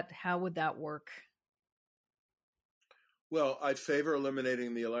with what? How would that work? Well, I favor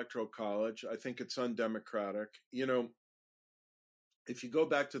eliminating the Electoral College. I think it's undemocratic. You know, if you go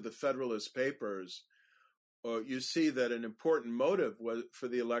back to the Federalist Papers, you see that an important motive for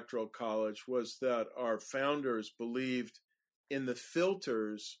the Electoral College was that our founders believed in the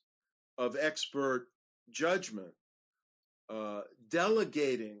filters of expert judgment,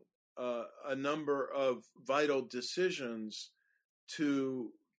 delegating a number of vital decisions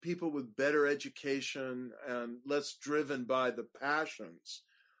to people with better education and less driven by the passions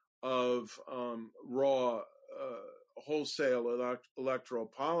of raw wholesale electoral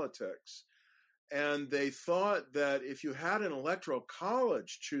politics. And they thought that if you had an electoral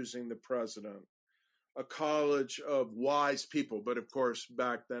college choosing the president, a college of wise people, but of course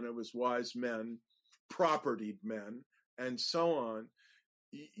back then it was wise men, propertied men, and so on,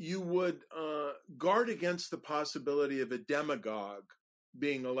 you would guard against the possibility of a demagogue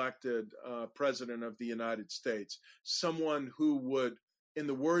being elected president of the United States, someone who would, in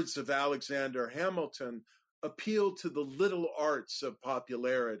the words of Alexander Hamilton, appeal to the little arts of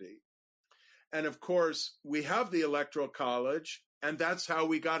popularity. And of course, we have the Electoral College, and that's how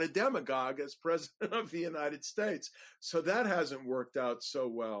we got a demagogue as president of the United States. So that hasn't worked out so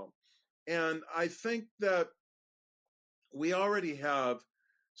well. And I think that we already have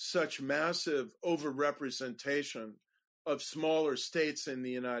such massive overrepresentation of smaller states in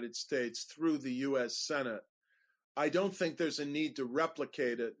the United States through the U.S. Senate. I don't think there's a need to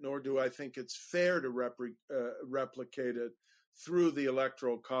replicate it, nor do I think it's fair to replicate it through the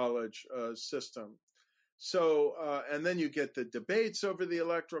Electoral College system. So, and then you get the debates over the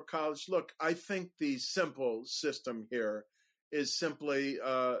Electoral College. Look, I think the simple system here is simply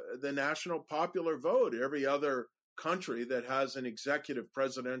the national popular vote. Every other country that has an executive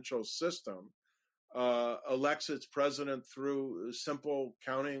presidential system elects its president through simple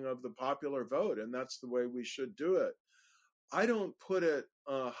counting of the popular vote, and that's the way we should do it. I don't put it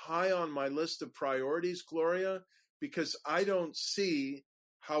high on my list of priorities, Gloria, because I don't see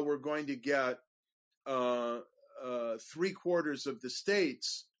how we're going to get 3/4 of the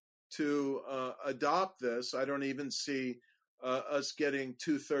states to adopt this. I don't even see us getting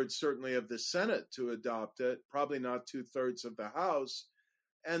 2/3, certainly, of the Senate to adopt it, probably not 2/3 of the House.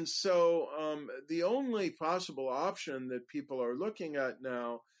 And so the only possible option that people are looking at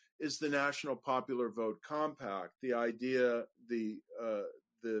now is the National Popular Vote Compact, the idea, the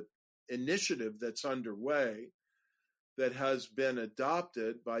initiative that's underway that has been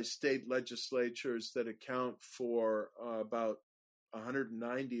adopted by state legislatures that account for about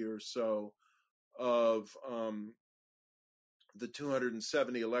 190 or so of the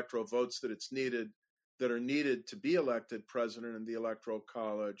 270 electoral votes that are needed to be elected president in the Electoral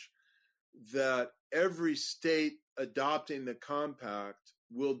College, that every state adopting the compact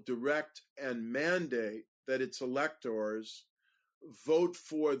will direct and mandate that its electors vote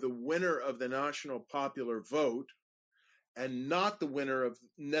for the winner of the national popular vote and not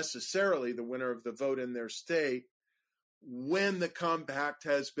necessarily the winner of the vote in their state when the compact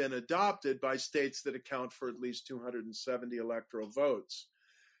has been adopted by states that account for at least 270 electoral votes.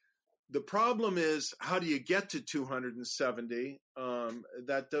 The problem is, how do you get to 270?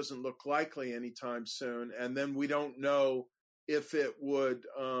 That doesn't look likely anytime soon. And then we don't know if it would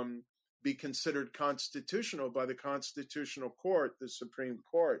be considered constitutional by the Constitutional Court, the Supreme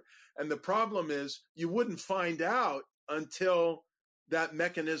Court. And the problem is, you wouldn't find out until that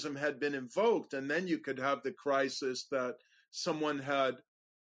mechanism had been invoked. And then you could have the crisis that someone had,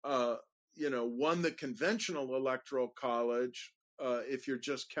 won the conventional electoral college, if you're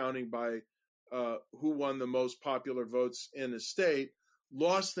just counting by who won the most popular votes in a state,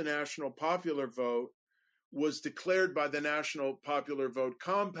 lost the national popular vote, was declared by the National Popular Vote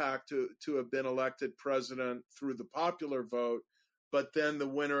Compact to have been elected president through the popular vote, but then the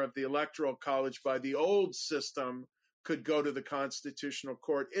winner of the Electoral College by the old system could go to the Constitutional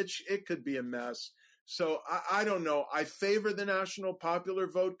Court. It could be a mess. So I don't know. I favor the National Popular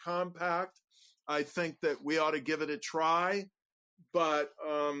Vote Compact. I think that we ought to give it a try, but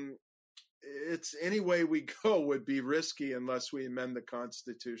it's any way we go would be risky unless we amend the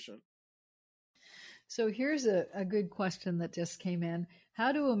Constitution. So here's a good question that just came in.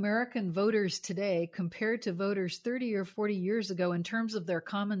 How do American voters today compare to voters 30 or 40 years ago in terms of their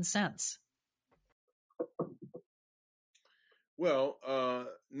common sense? Well,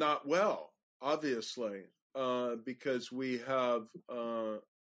 not well, obviously, because we have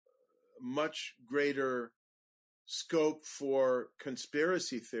much greater scope for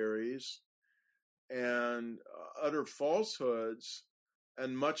conspiracy theories and utter falsehoods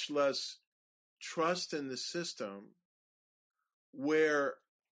and much less trust in the system, where,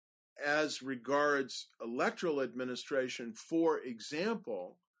 as regards electoral administration, for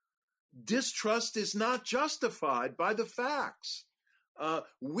example, distrust is not justified by the facts.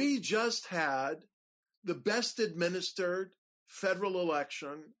 We just had the best administered federal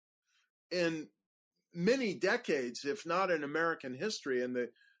election in many decades, if not in American history, and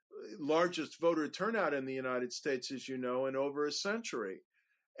the largest voter turnout in the United States, as you know, in over a century.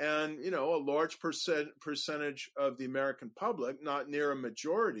 And, a large percentage of the American public, not near a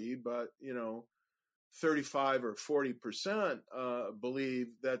majority, but, 35 or 40% believe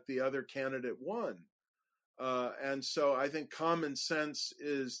that the other candidate won. And so I think common sense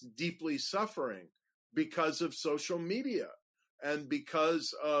is deeply suffering because of social media and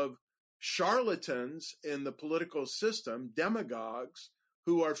because of charlatans in the political system, demagogues,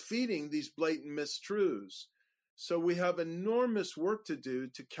 who are feeding these blatant mistruths. So we have enormous work to do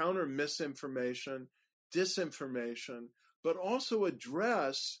to counter misinformation, disinformation, but also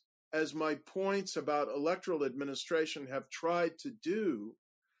address, as my points about electoral administration have tried to do,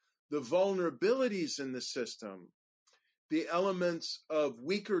 the vulnerabilities in the system, the elements of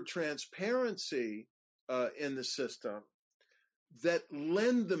weaker transparency in the system that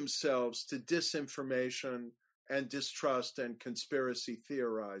lend themselves to disinformation and distrust and conspiracy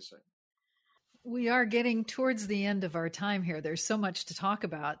theorizing. We are getting towards the end of our time here. There's so much to talk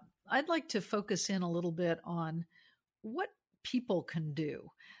about. I'd like to focus in a little bit on what people can do.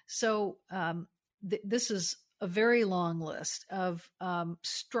 So this is a very long list of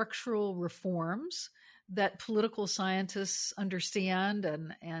structural reforms that political scientists understand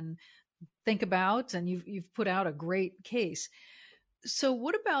and think about, and you've put out a great case. So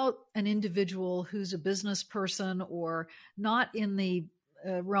what about an individual who's a business person or not in the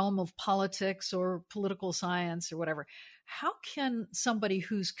realm of politics or political science or whatever? how can somebody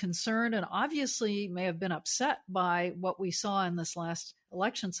who's concerned and obviously may have been upset by what we saw in this last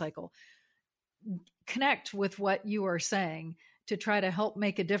election cycle connect with what you are saying to try to help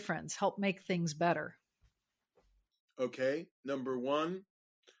make a difference, help make things better? Okay. Number one,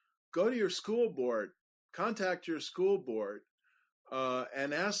 go to your school board, contact your school board,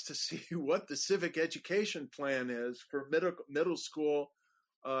 and ask to see what the civic education plan is for middle school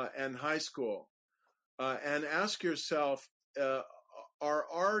and high school. And ask yourself, are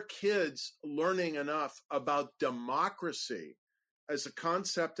our kids learning enough about democracy as a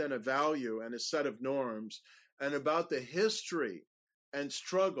concept and a value and a set of norms, and about the history and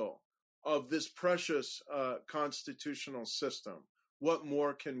struggle of this precious constitutional system? What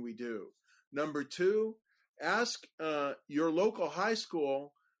more can we do? Number two, ask your local high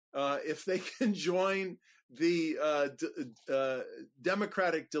school if they can join the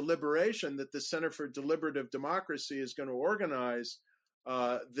democratic deliberation that the Center for Deliberative Democracy is going to organize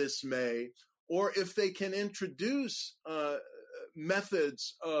this May, or if they can introduce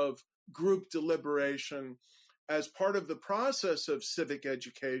methods of group deliberation as part of the process of civic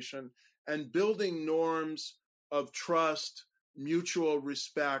education and building norms of trust, mutual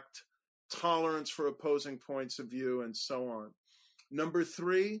respect, tolerance for opposing points of view, and so on. Number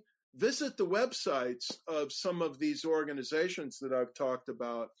three, visit the websites of some of these organizations that I've talked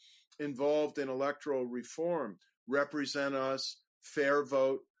about involved in electoral reform. Represent Us, Fair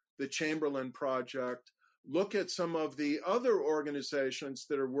Vote, the Chamberlain Project. Look at some of the other organizations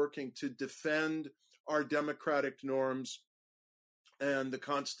that are working to defend our democratic norms and the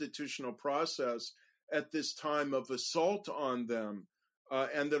constitutional process at this time of assault on them,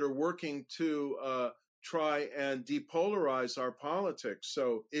 and that are working to try and depolarize our politics.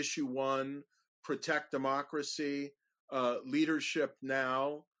 So issue one, Protect Democracy, Leadership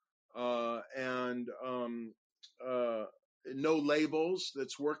Now, and No Labels,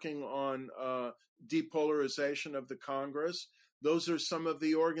 that's working on depolarization of the Congress. Those are some of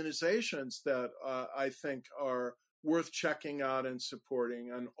the organizations that I think are worth checking out and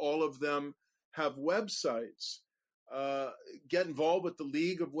supporting, and all of them have websites. Get involved with the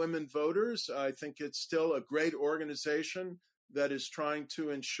League of Women Voters. I think it's still a great organization that is trying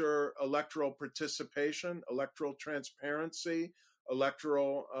to ensure electoral participation, electoral transparency,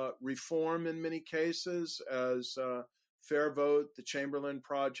 electoral reform in many cases, as Fair Vote, the Chamberlain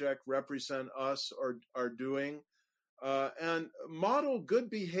Project, Represent Us are doing. And model good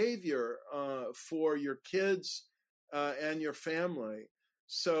behavior for your kids and your family.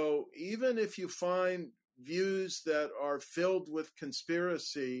 So even if you find views that are filled with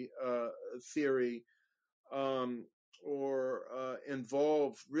conspiracy theory or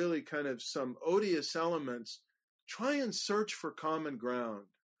involve really kind of some odious elements, try and search for common ground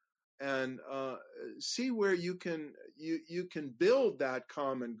and see where you can build that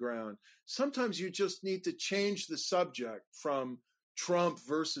common ground. Sometimes you just need to change the subject from Trump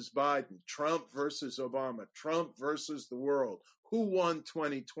versus Biden, Trump versus Obama, Trump versus the world. Who won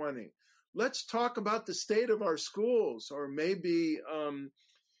 2020? Let's talk about the state of our schools, or maybe,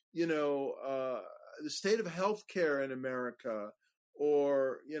 the state of healthcare in America,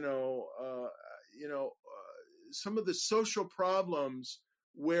 or, some of the social problems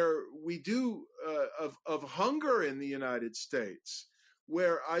where we do of hunger in the United States,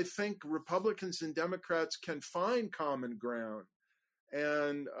 where I think Republicans and Democrats can find common ground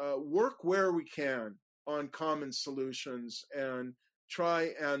and work where we can on common solutions and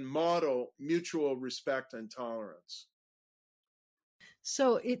try and model mutual respect and tolerance.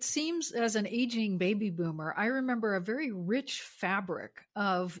 So it seems, as an aging baby boomer, I remember a very rich fabric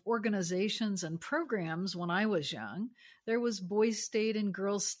of organizations and programs when I was young. There was Boys State and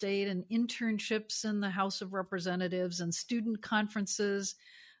Girls State and internships in the House of Representatives and student conferences.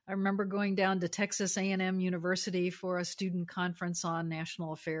 I remember going down to Texas A&M University for a student conference on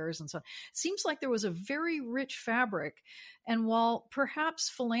national affairs and so on. It seems like there was a very rich fabric. And while perhaps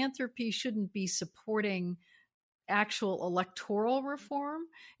philanthropy shouldn't be supporting actual electoral reform,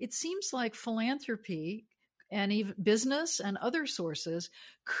 it seems like philanthropy and even business and other sources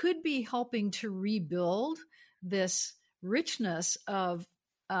could be helping to rebuild this richness of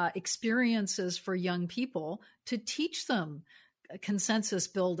experiences for young people, to teach them consensus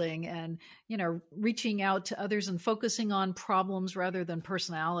building and, reaching out to others and focusing on problems rather than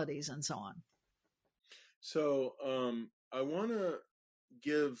personalities and so on. So I want to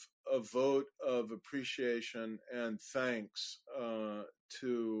give a vote of appreciation and thanks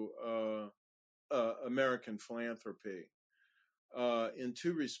to American philanthropy in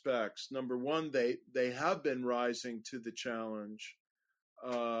two respects. Number one, they have been rising to the challenge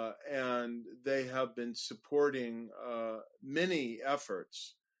and they have been supporting many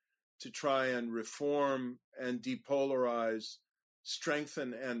efforts to try and reform and depolarize,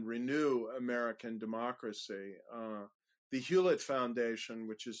 strengthen and renew American democracy. The Hewlett Foundation,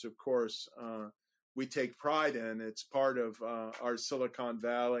 which is, of course, we take pride in, it's part of our Silicon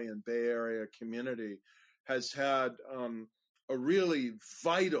Valley and Bay Area community, has had a really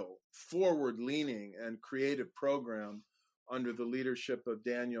vital, forward-leaning and creative program under the leadership of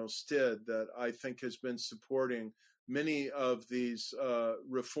Daniel Stidd that I think has been supporting many of these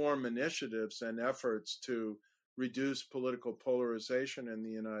reform initiatives and efforts to reduce political polarization in the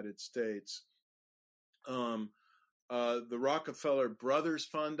United States. The Rockefeller Brothers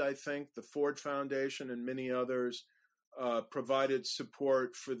Fund, I think, the Ford Foundation, and many others provided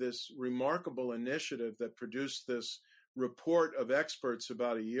support for this remarkable initiative that produced this report of experts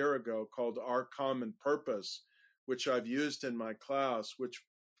about a year ago called Our Common Purpose, which I've used in my class, which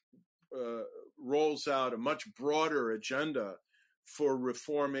rolls out a much broader agenda for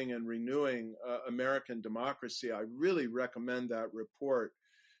reforming and renewing American democracy. I really recommend that report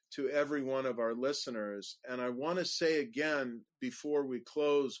to every one of our listeners. And I want to say again, before we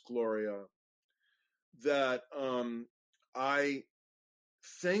close, Gloria, that I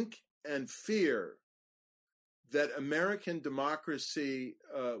think and fear that American democracy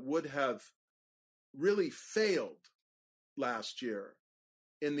would have really failed last year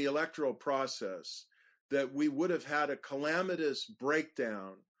in the electoral process, that we would have had a calamitous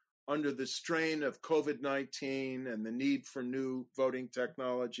breakdown under the strain of COVID-19 and the need for new voting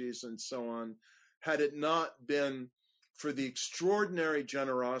technologies and so on, had it not been for the extraordinary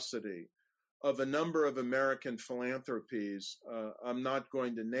generosity of a number of American philanthropies. I'm not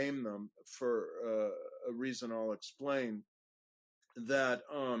going to name them for a reason I'll explain, that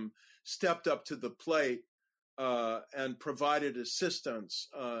stepped up to the plate and provided assistance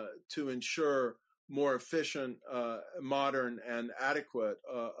to ensure more efficient, modern, and adequate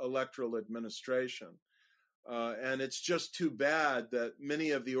electoral administration. And it's just too bad that many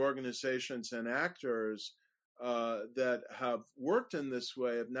of the organizations and actors that have worked in this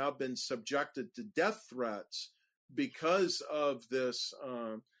way have now been subjected to death threats because of this,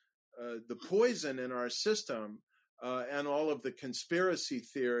 the poison in our system and all of the conspiracy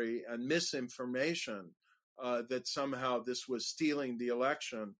theory and misinformation that somehow this was stealing the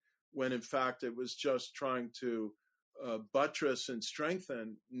election, when in fact it was just trying to buttress and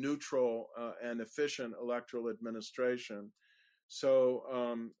strengthen neutral and efficient electoral administration. So,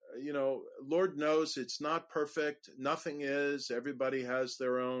 Lord knows it's not perfect. Nothing is. Everybody has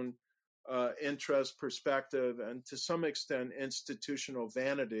their own interest, perspective, and to some extent institutional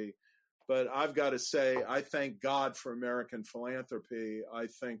vanity. But I've got to say, I thank God for American philanthropy. I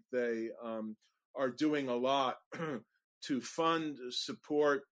think they are doing a lot to fund,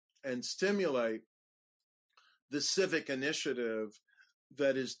 support, and stimulate the civic initiative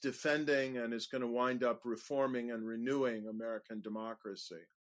that is defending and is going to wind up reforming and renewing American democracy.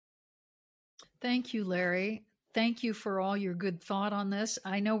 Thank you, Larry. Thank you for all your good thought on this.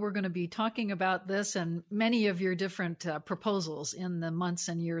 I know we're going to be talking about this and many of your different proposals in the months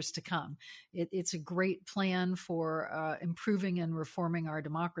and years to come. It's a great plan for improving and reforming our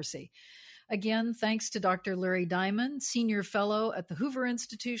democracy. Again, thanks to Dr. Larry Diamond, Senior Fellow at the Hoover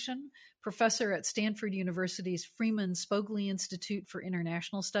Institution, Professor at Stanford University's Freeman Spogli Institute for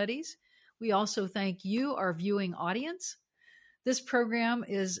International Studies. We also thank you, our viewing audience. This program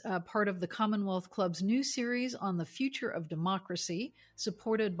is part of the Commonwealth Club's new series on the future of democracy,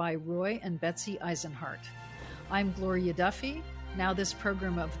 supported by Roy and Betsy Eisenhart. I'm Gloria Duffy. Now this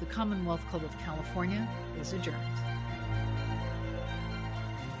program of the Commonwealth Club of California is adjourned.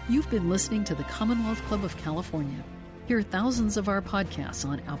 You've been listening to the Commonwealth Club of California. Hear thousands of our podcasts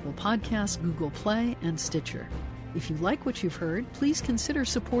on Apple Podcasts, Google Play, and Stitcher. If you like what you've heard, please consider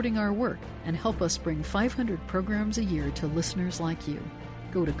supporting our work and help us bring 500 programs a year to listeners like you.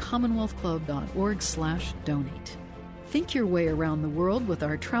 Go to commonwealthclub.org/donate. Think your way around the world with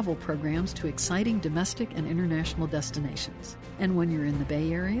our travel programs to exciting domestic and international destinations. And when you're in the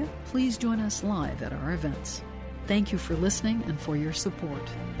Bay Area, please join us live at our events. Thank you for listening and for your support.